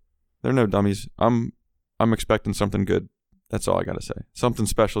they're no dummies. I'm expecting something good. That's all I gotta say. Something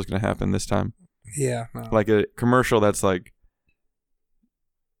special is gonna happen this time. Yeah, no. Like a commercial that's like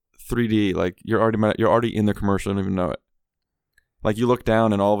 3D, like you're already in the commercial and don't even know it. Like you look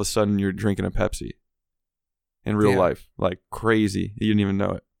down and all of a sudden you're drinking a Pepsi in real life, like crazy. You didn't even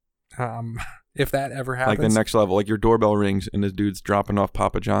know it. If that ever happens, like the next level, like your doorbell rings and this dude's dropping off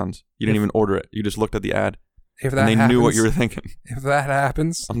Papa John's. You didn't even order it. You just looked at the ad. If that and they happens, knew what you were thinking. If that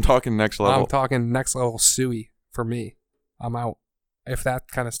happens, I'm talking next level. I'm talking next level suey for me. I'm out. If that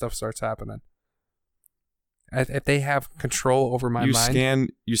kind of stuff starts happening. If they have control over my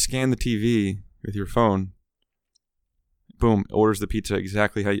mind. You scan the TV with your phone. Boom, orders the pizza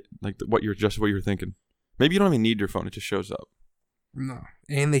exactly how what you're thinking. Maybe you don't even need your phone, it just shows up. No.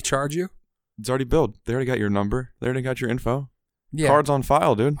 And they charge you? It's already billed. They already got your number. They already got your info. Yeah. Card's on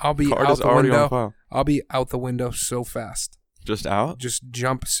file, dude. I'll be Card out is the already window. on file. I'll be out the window so fast. Just out? Just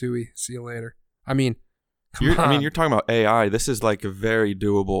jump suey. See you later. I mean, come on. I mean, you're talking about AI. This is like very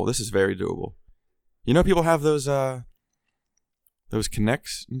doable. You know, people have those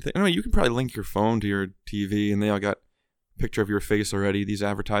connects. You can probably link your phone to your TV, and they all got a picture of your face already. These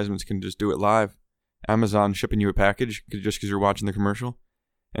advertisements can just do it live. Amazon shipping you a package just because you're watching the commercial,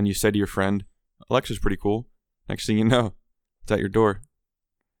 and you say to your friend, "Alexa's pretty cool." Next thing you know, it's at your door.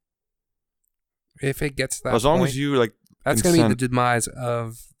 If it gets to that as long point, as you that's going to be the demise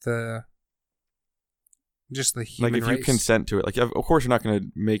of the human race. If you consent to it, like of course you're not going to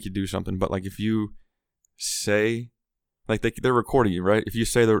make you do something, but like if you say, like they're recording you, right? If you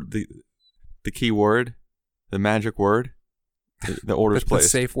say the key word, the magic word, the order's placed. The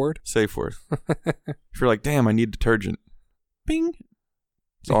safe word. Safe word. If you're like, damn, I need detergent. Bing.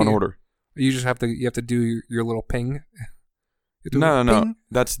 It's on order. You just have to do your little ping. No. Ping.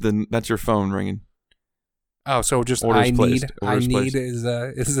 That's your phone ringing. Oh, so just Orders I placed. need Orders placed. is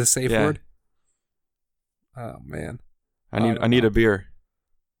the safe Yeah. word. Oh man. I need a beer.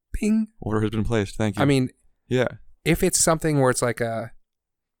 Ping. Order has been placed. Thank you. I mean, yeah. if it's something where it's like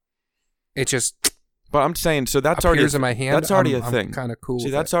it just But I'm saying, so that's already appears in my hand. That's already I'm a thing. Kind of cool. See,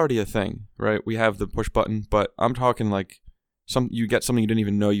 with that's it. already a thing, right? We have the push button, but I'm talking like you get something you didn't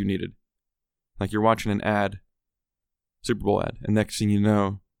even know you needed. Like you're watching an ad, Super Bowl ad, and next thing you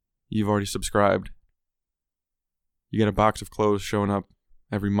know, you've already subscribed. You get a box of clothes showing up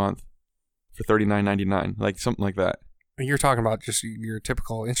every month for $39.99, like something like that. You're talking about just your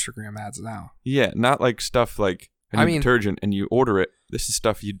typical Instagram ads now. Yeah, not like stuff like a new detergent and you order it. This is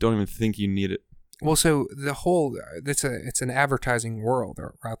stuff you don't even think you need it. Well, so the whole it's an advertising world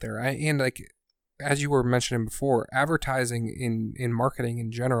out there, and like as you were mentioning before, advertising in marketing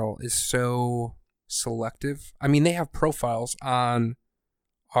in general is so selective. I mean, they have profiles on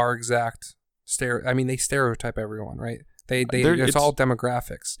our exact they stereotype everyone, right? It's all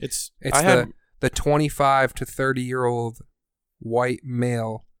demographics. It's the 25 to 30-year-old white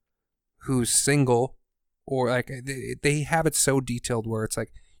male who's single, or like they have it so detailed where it's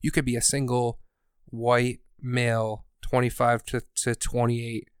like you could be a single white male 25 to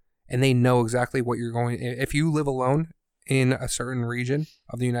 28 and they know exactly what you're going. If you live alone in a certain region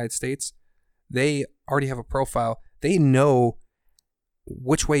of the United States, they already have a profile. They know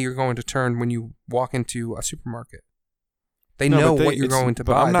which way you're going to turn when you walk into a supermarket. They know what you're going to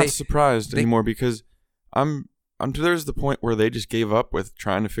buy. But I'm not surprised anymore because there's the point where they just gave up with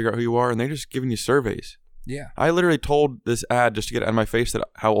trying to figure out who you are and they're just giving you surveys. Yeah. I literally told this ad just to get it out of my face that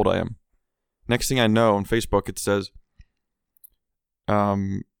how old I am. Next thing I know, on Facebook it says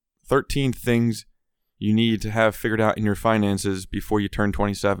 13 things you need to have figured out in your finances before you turn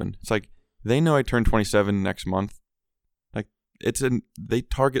 27. It's like they know I turn 27 next month. Like they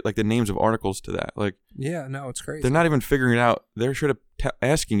target like the names of articles to that. Like yeah, no, it's crazy. They're not even figuring it out. They're sort of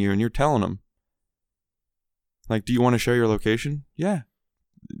asking you, and you're telling them. Like, do you want to share your location? Yeah.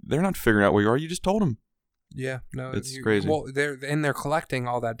 They're not figuring out where you are. You just told them. Yeah, no, it's crazy. Well, they're collecting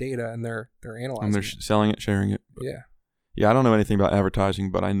all that data and they're analyzing. And they're selling it, sharing it. Yeah. Yeah, I don't know anything about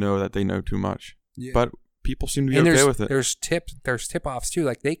advertising, but I know that they know too much. Yeah. But people seem to be okay with it. There's tip-offs too.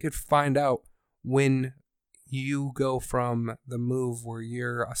 Like they could find out when you go from the move where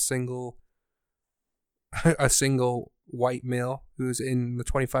you're a single white male who's in the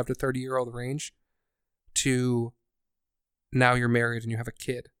 25 to 30-year-old range to now you're married and you have a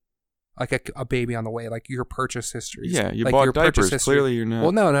kid. Like a baby on the way, like your purchase history. Yeah, you bought diapers. Clearly you're not.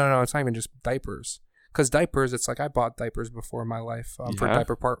 Well, no. It's not even just diapers. Because diapers, it's like I bought diapers before in my life for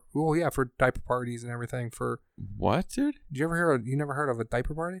diaper for diaper parties and everything. For what, dude? Did you never heard of a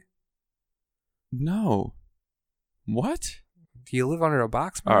diaper party? No. What? Do you live under a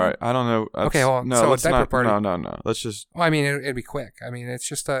box? All right, I don't know. Okay, well, no, so let's a diaper not, party. No. Let's just. Well, I mean, it'd be quick. I mean, it's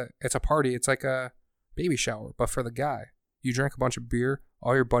a party. It's like a baby shower, but for the guy. You drink a bunch of beer.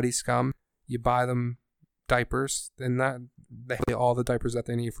 All your buddies come. You buy them diapers, and they have all the diapers that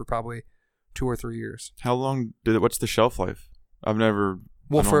they need for probably 2 or 3 years. How long what's the shelf life? I've never.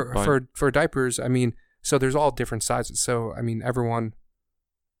 Well, for diapers, I mean, so there's all different sizes. So I mean, everyone,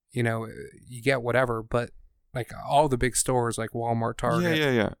 you get whatever, but like all the big stores like Walmart, Target,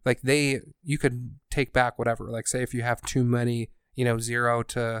 yeah, like you could take back whatever. Like say if you have too many, 0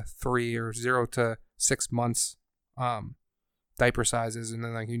 to 3 or 0 to 6 months, diaper sizes, and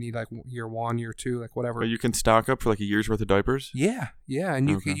then like you need like year 1, year 2, like whatever. But you can stock up for like a year's worth of diapers. Yeah, and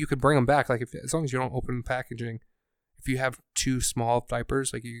you could bring them back. Like as long as you don't open the packaging. If you have 2 small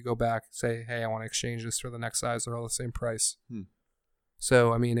diapers, like you could go back, say, hey, I want to exchange this for the next size. They're all the same price.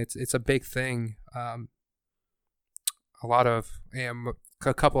 So I mean, it's a big thing. A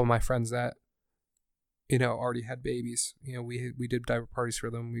couple of my friends that already had babies. We did diaper parties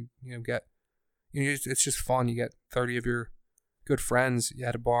for them. We it's just fun. You get 30 of your good friends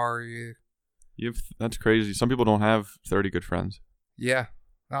at a bar. That's crazy. Some people don't have 30 good friends. Yeah,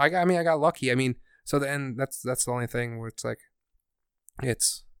 I got lucky. I mean, so then that's the only thing where it's like,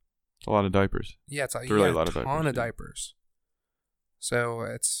 it's a lot of diapers. Yeah, it's really a lot of ton of diapers. So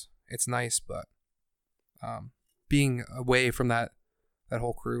it's nice, but being away from that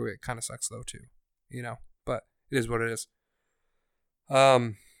whole crew, it kind of sucks though too. But it is what it is.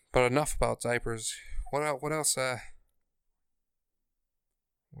 But enough about diapers. What else?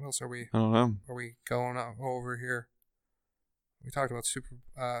 What else are we? I don't know. Are we going over here? We talked about Super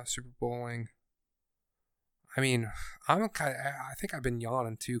Bowling. I mean, I think I've been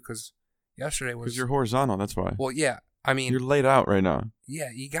yawning too because yesterday was. Because you're horizontal. That's why. Well, yeah. I mean, you're laid out right now. Yeah,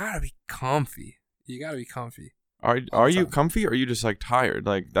 you gotta be comfy. Are you comfy, or are you just like tired?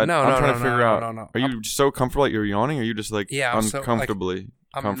 Like that. No, I'm no, trying no, to figure no, out. no, no. Are you so comfortable that you're yawning, or are you just like I'm so, uncomfortably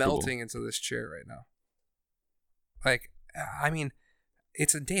I'm comfortable? melting into this chair right now. Like, I mean,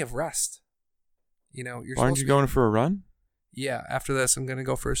 it's a day of rest. You know, you're. Why aren't you going for a run? Yeah, after this, I'm gonna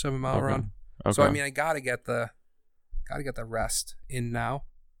go for a 7-mile run. Okay. So I mean, I gotta get the rest in now,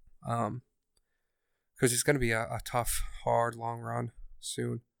 because it's gonna be a tough, hard, long run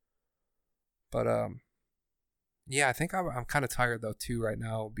soon. But yeah, I think I'm kind of tired though too right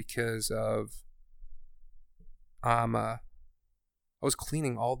now because of I was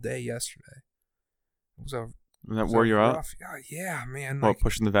cleaning all day yesterday. It was Is that where you're at? Yeah, man. Well, Like,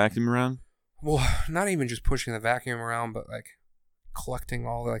 pushing the vacuum around. well, not even just pushing the vacuum around, but like collecting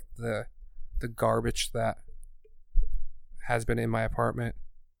all like the garbage that has been in my apartment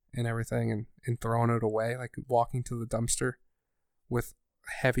and everything, and throwing it away. Like walking to the dumpster with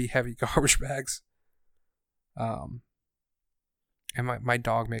heavy garbage bags. And my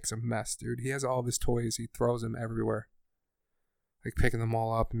dog makes a mess, dude. He has all of his toys. He throws them everywhere. Like picking them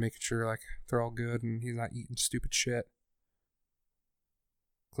all up and making sure like they're all good and he's not eating stupid shit.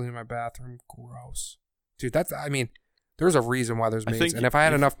 Cleaning my bathroom, gross. Dude, there's a reason why there's maids. And if I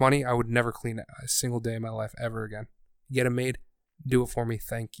had enough money, I would never clean it a single day in my life ever again. Get a maid, do it for me,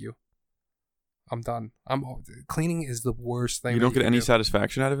 thank you. I'm done. Cleaning is the worst thing. You don't get any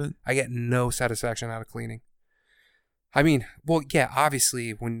satisfaction out of it? I get no satisfaction out of cleaning. I mean, well, yeah,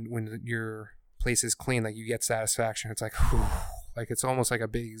 obviously when your place is clean, like you get satisfaction. It's like, whew, like it's almost like a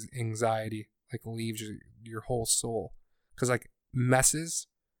big anxiety, like leaves your whole soul. Because like messes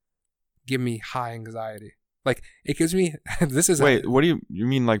give me high anxiety. Like it gives me this is wait. What do you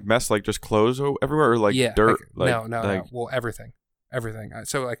mean like mess? Like just clothes everywhere, or like dirt? No. Well, everything.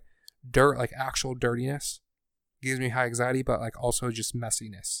 So like dirt, like actual dirtiness, gives me high anxiety, but like also just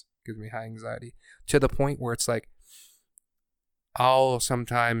messiness gives me high anxiety to the point where it's like I'll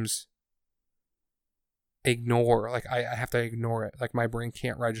sometimes ignore, like I have to ignore it. Like my brain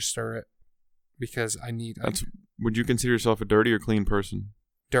can't register it because I need. Would you consider yourself a dirty or clean person?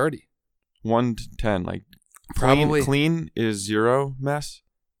 Dirty. 1 to 10, like Probably clean is 0 mess.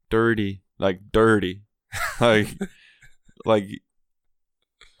 Dirty, like like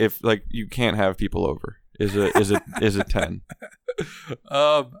if like you can't have people over is a 10.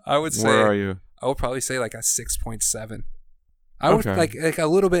 I would say. Where are you? I would probably say like a 6.7. I would like a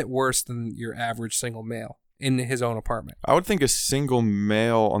little bit worse than your average single male in his own apartment. I would think a single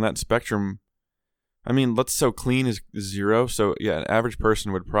male on that spectrum. I mean, so clean is 0. So yeah, an average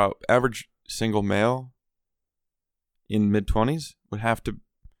person would average single male in mid-20s would have to.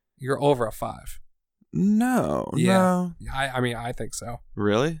 You're over a 5. No. I mean, I think so.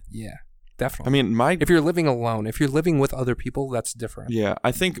 Really? Yeah, definitely. I mean, if you're living alone, if you're living with other people, that's different. Yeah,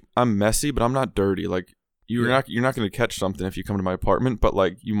 I think I'm messy, but I'm not dirty. Like you're not going to catch something if you come to my apartment, but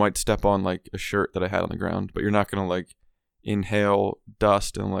like you might step on like a shirt that I had on the ground, but you're not going to like inhale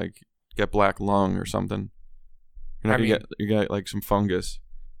dust and like get black lung or something. You're not going to get like some fungus.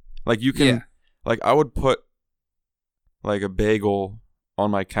 Like you can like I would put like a bagel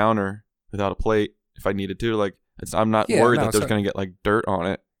on my counter without a plate if I needed to. Like I'm not worried that there's going to get like dirt on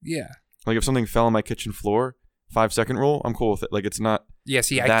it. Yeah. Like if something fell on my kitchen floor, 5-second rule, I'm cool with it. Like it's not. Yeah,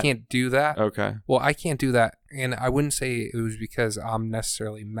 see, I can't do that. Okay. Well, I can't do that. And I wouldn't say it was because I'm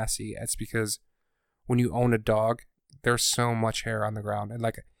necessarily messy. It's because when you own a dog, there's so much hair on the ground. And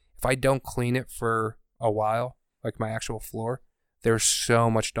like if I don't clean it for a while, like my actual floor, there's so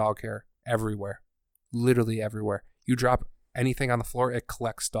much dog hair everywhere. Literally everywhere. You drop anything on the floor, it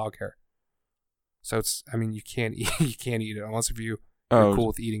collects dog hair. So it's, I mean, you can't eat it unless if you're cool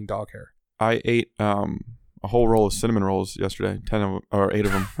with eating dog hair. I ate a whole roll of cinnamon rolls yesterday, 8 of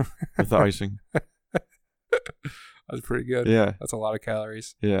them with the icing. That's pretty good. Yeah. That's a lot of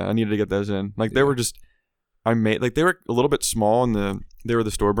calories. Yeah, I needed to get those in. Like they were just, they were a little bit small they were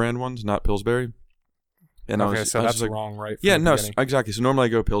the store brand ones, not Pillsbury. And so that's like, wrong, right? Yeah, no, exactly. So normally I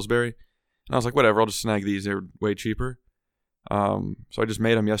go Pillsbury. And I was like, whatever, I'll just snag these. They were way cheaper. So I just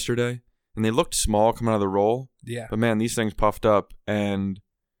made them yesterday. And they looked small coming out of the roll. Yeah. But man, these things puffed up and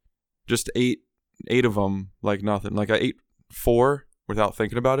just ate 8 of them like nothing. Like I ate 4 without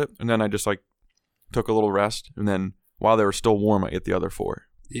thinking about it. And then I just like took a little rest. And then while they were still warm, I ate the other 4.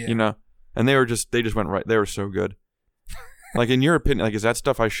 Yeah. You know? And they just went right. They were so good. Like in your opinion, like is that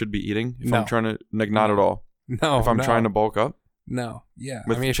stuff I should be eating if I'm trying to, like not at all? No. If I'm trying to bulk up? No. Yeah.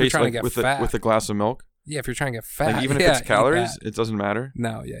 With, I mean, if you're trying to get fat. with a glass of milk? Yeah, if you're trying to get fat. Like even if it's calories, it doesn't matter?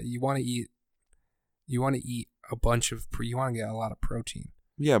 No, yeah. You want to eat a bunch of, you want to get a lot of protein.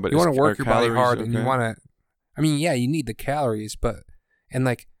 Yeah, but you want to work your body hard okay? and you want to, I mean, yeah, you need the calories, but, and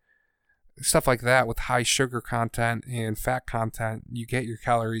like, stuff like that with high sugar content and fat content, you get your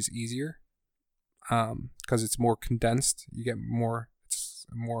calories easier because it's more condensed. You get more, it's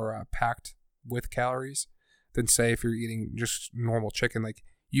more packed with calories than, say, if you're eating just normal chicken. Like,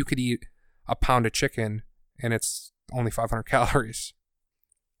 you could eat a pound of chicken and it's only 500 calories.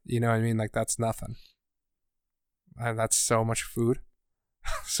 You know what I mean? Like, that's nothing. And that's so much food.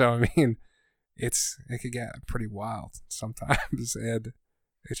 So, I mean, it could get pretty wild sometimes. And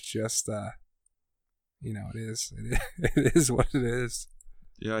it's just, it is what it is.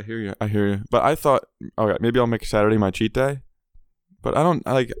 Yeah, I hear you. But I thought, okay, maybe I'll make Saturday my cheat day. But I'm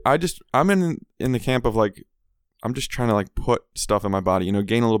in the camp of like, I'm just trying to like put stuff in my body,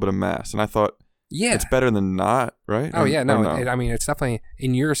 gain a little bit of mass. And I thought, yeah, it's better than not, right? Oh, yeah, no. I mean, it's definitely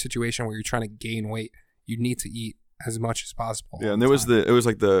in your situation where you're trying to gain weight, you need to eat as much as possible. Yeah, and it was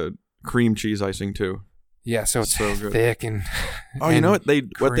like the cream cheese icing too. Yeah, so it's so good. thick and oh, you know what they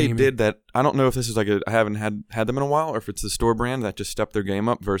creamy. did that I don't know if this is like I haven't had them in a while, or if it's the store brand that just stepped their game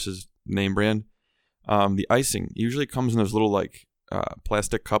up versus name brand. The icing usually comes in those little like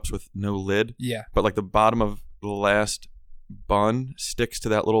plastic cups with no lid. Yeah, but like the bottom of the last bun sticks to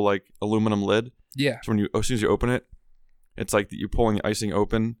that little like aluminum lid. Yeah. So as soon as you open it, it's like you're pulling the icing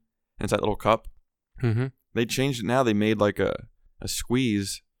open, and it's that little cup. Mm-hmm. They changed it now. They made like a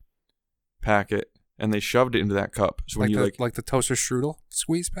squeeze packet, and they shoved it into that cup. So when like the toaster strudel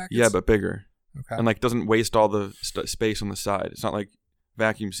squeeze packets. Yeah, but bigger. Okay. And like doesn't waste all the space on the side. It's not like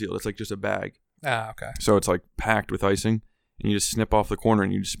vacuum sealed. It's like just a bag. Ah, okay. So it's like packed with icing, and you just snip off the corner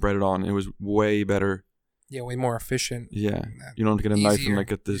and you just spread it on. It was way better. Yeah, way more efficient. Yeah, you don't have to get a knife and like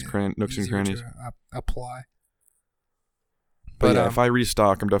get this nooks and easier crannies. To apply. But yeah, if I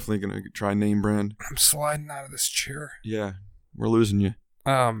restock, I'm definitely gonna try name brand. I'm sliding out of this chair. Yeah, we're losing you.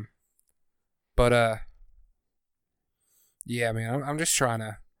 Yeah, man, I'm just trying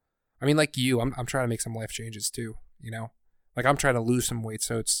to. I mean, like you, I'm trying to make some life changes too. Like I'm trying to lose some weight,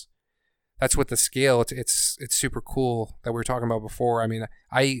 so that's with the scale. It's super cool that we were talking about before. I mean,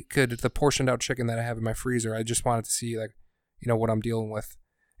 the portioned out chicken that I have in my freezer, I just wanted to see like, what I'm dealing with.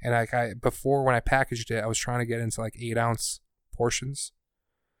 And before when I packaged it, I was trying to get into like 8-ounce portions.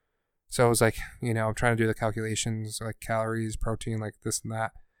 So I was like, I'm trying to do the calculations, like calories, protein, like this and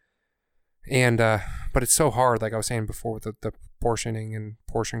that. And, but it's so hard, like I was saying before with the portioning and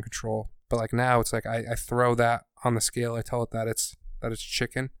portion control. But like now it's like I throw that on the scale. I tell it that it's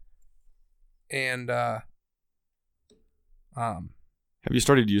chicken. And have you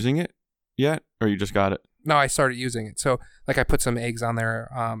started using it yet, or you just got it? No, I started using it. So like I put some eggs on there,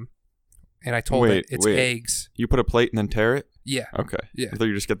 and I told it it's eggs. You put a plate and then tear it? Yeah. Okay. Yeah. I thought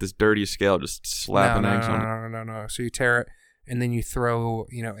you just get this dirty scale, just slapping eggs on it. No. So you tear it, and then you throw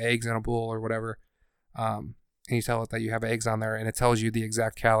eggs in a bowl or whatever, and you tell it that you have eggs on there, and it tells you the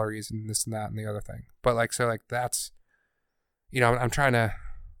exact calories and this and that and the other thing. But like that's, I'm trying to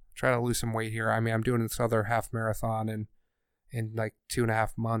lose some weight here. I mean, I'm doing this other half marathon in like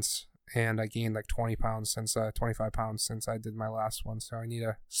 2.5 months, and I gained like 25 pounds since I did my last one. So I need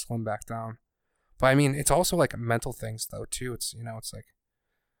to slim back down. But I mean, it's also like mental things though too. It's it's like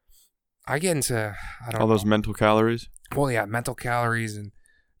I get into all those mental calories. Well, yeah, mental calories and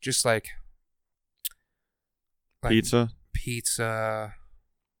just like pizza,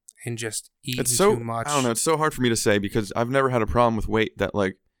 and just eating too much. I don't know. It's so hard for me to say because I've never had a problem with weight that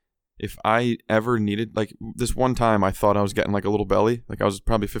like if I ever needed, like this one time I thought I was getting like a little belly. Like I was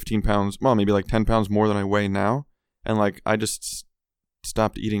probably 15 pounds, well, maybe like 10 pounds more than I weigh now. And like I just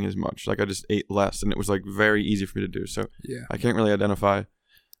stopped eating as much. Like I just ate less, and it was like very easy for me to do. So yeah, I can't really identify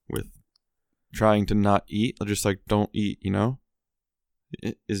with trying to not eat. I just like don't eat,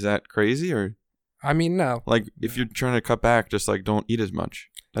 Is that crazy or? I mean, no. Like if you're trying to cut back, just like don't eat as much.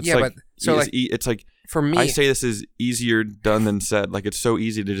 That's yeah, like, but so like it's like for me, I say this is easier done than said. Like it's so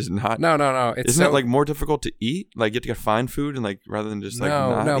easy to just not. No. Isn't it like more difficult to eat? Like you have to find food and like rather than just like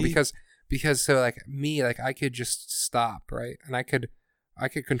not eat? because so like me, like I could just stop, right, and I could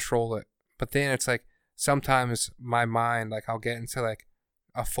control it. But then it's like sometimes my mind, like I'll get into like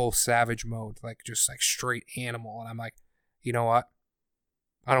a full savage mode, like just like straight animal, and I'm like, you know what?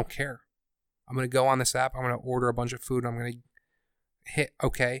 I don't care. I'm gonna go on this app. I'm gonna order a bunch of food. I'm gonna hit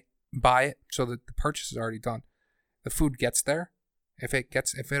okay, buy it, so that the purchase is already done. The food gets there. If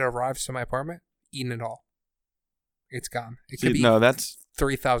it arrives to my apartment, eating it all. It's gone. It could be that's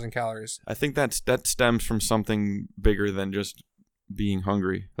 3,000 calories. I think that stems from something bigger than just being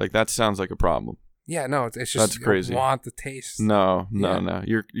hungry. Like that sounds like a problem. Yeah, no, it's just that's crazy. You want the taste. No.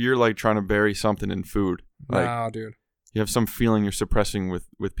 You're like trying to bury something in food. Like, no, dude. You have some feeling you're suppressing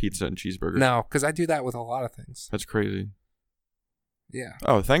with pizza and cheeseburgers. No, because I do that with a lot of things. That's crazy. Yeah.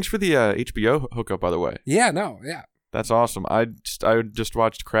 Oh, thanks for the HBO hookup, by the way. Yeah. No. Yeah. That's awesome. I just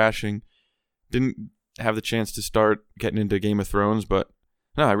watched Crashing. Didn't have the chance to start getting into Game of Thrones, but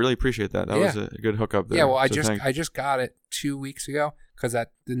no, I really appreciate that. That was a good hookup there. Yeah. Well, I thanks. just got it 2 weeks ago because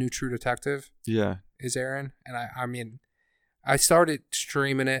the new True Detective is airing, and I mean, I started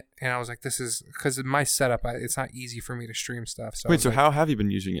streaming it, and I was like, this is because of my setup. It's not easy for me to stream stuff. So wait, so how have you been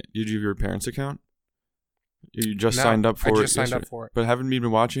using it? Did you have your parents' account? You just signed up for it? I just signed up for it. But haven't you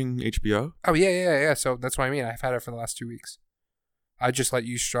been watching HBO? Oh, yeah. So that's what I mean. I've had it for the last 2 weeks. I just let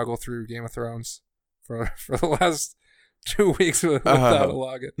you struggle through Game of Thrones for the last 2 weeks without a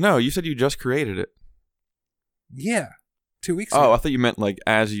login. No, you said you just created it. Yeah. 2 weeks ago. Oh, I thought you meant like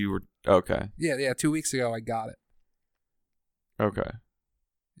as you were... Okay. Yeah. 2 weeks ago, I got it. Okay.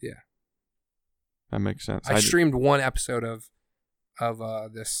 Yeah. That makes sense. I streamed one episode of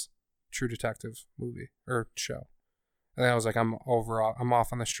this True Detective movie or show. And then I was like, I'm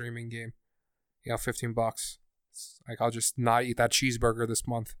off on the streaming game. $15. It's like, I'll just not eat that cheeseburger this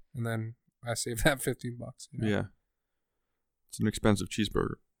month, and then I save that $15. Yeah. It's an expensive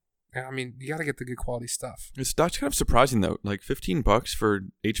cheeseburger. And I mean, you got to get the good quality stuff. It's kind of surprising though. Like $15 for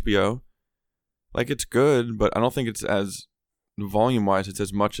HBO. Like, it's good, but I don't think it's as volume wise. It's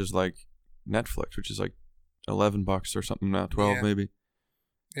as much as like Netflix, which is like $11 or something now, 12 maybe.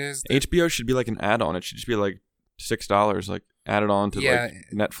 HBO should be like an add-on. It should just be like $6, like added on to like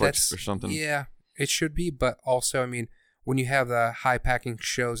Netflix or something. Yeah, it should be. But also, I mean, when you have the high-packing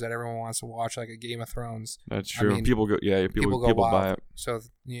shows that everyone wants to watch, like a Game of Thrones, that's true. I mean, people buy it. So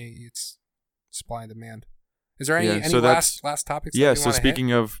it's supply and demand. Is there any last topics? Yeah. So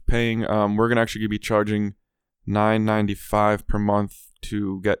speaking of paying, we're gonna actually be charging $9.95 per month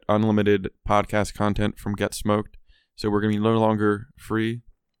to get unlimited podcast content from Get Smoked. So we're gonna be no longer free.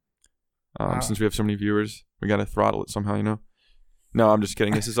 Since we have so many viewers, we gotta throttle it somehow, you know. No, I'm just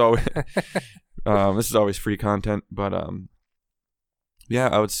kidding. This is always free content. But yeah,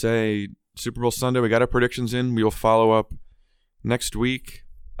 I would say Super Bowl Sunday. We got our predictions in. We will follow up next week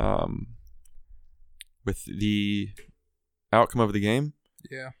with the outcome of the game.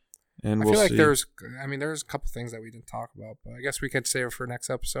 Yeah, and I we'll feel like see. there's a couple things that we didn't talk about, but I guess we could save it for next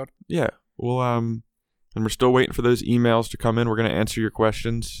episode. Yeah, we'll and we're still waiting for those emails to come in. We're going to answer your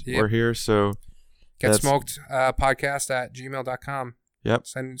questions. Yep. We're here, so Get Smoked podcast at gmail.com. Yep.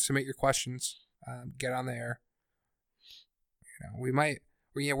 Submit your questions. Get on the air.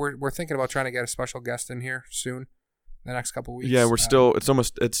 We're thinking about trying to get a special guest in here soon. The next couple of weeks. Yeah,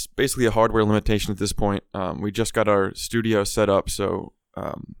 it's basically a hardware limitation at this point. We just got our studio set up, so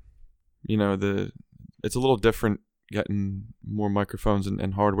it's a little different getting more microphones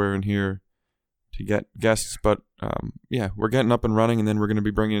and hardware in here to get guests, but we're getting up and running, and then we're going to be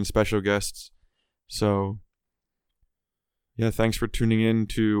bringing in special guests. So yeah, thanks for tuning in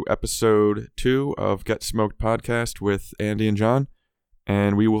to episode 2 of Get Smoked podcast with Andy and John,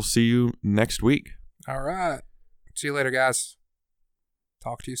 and we will see you next week. All right. See you later, guys.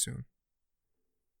 Talk to you soon.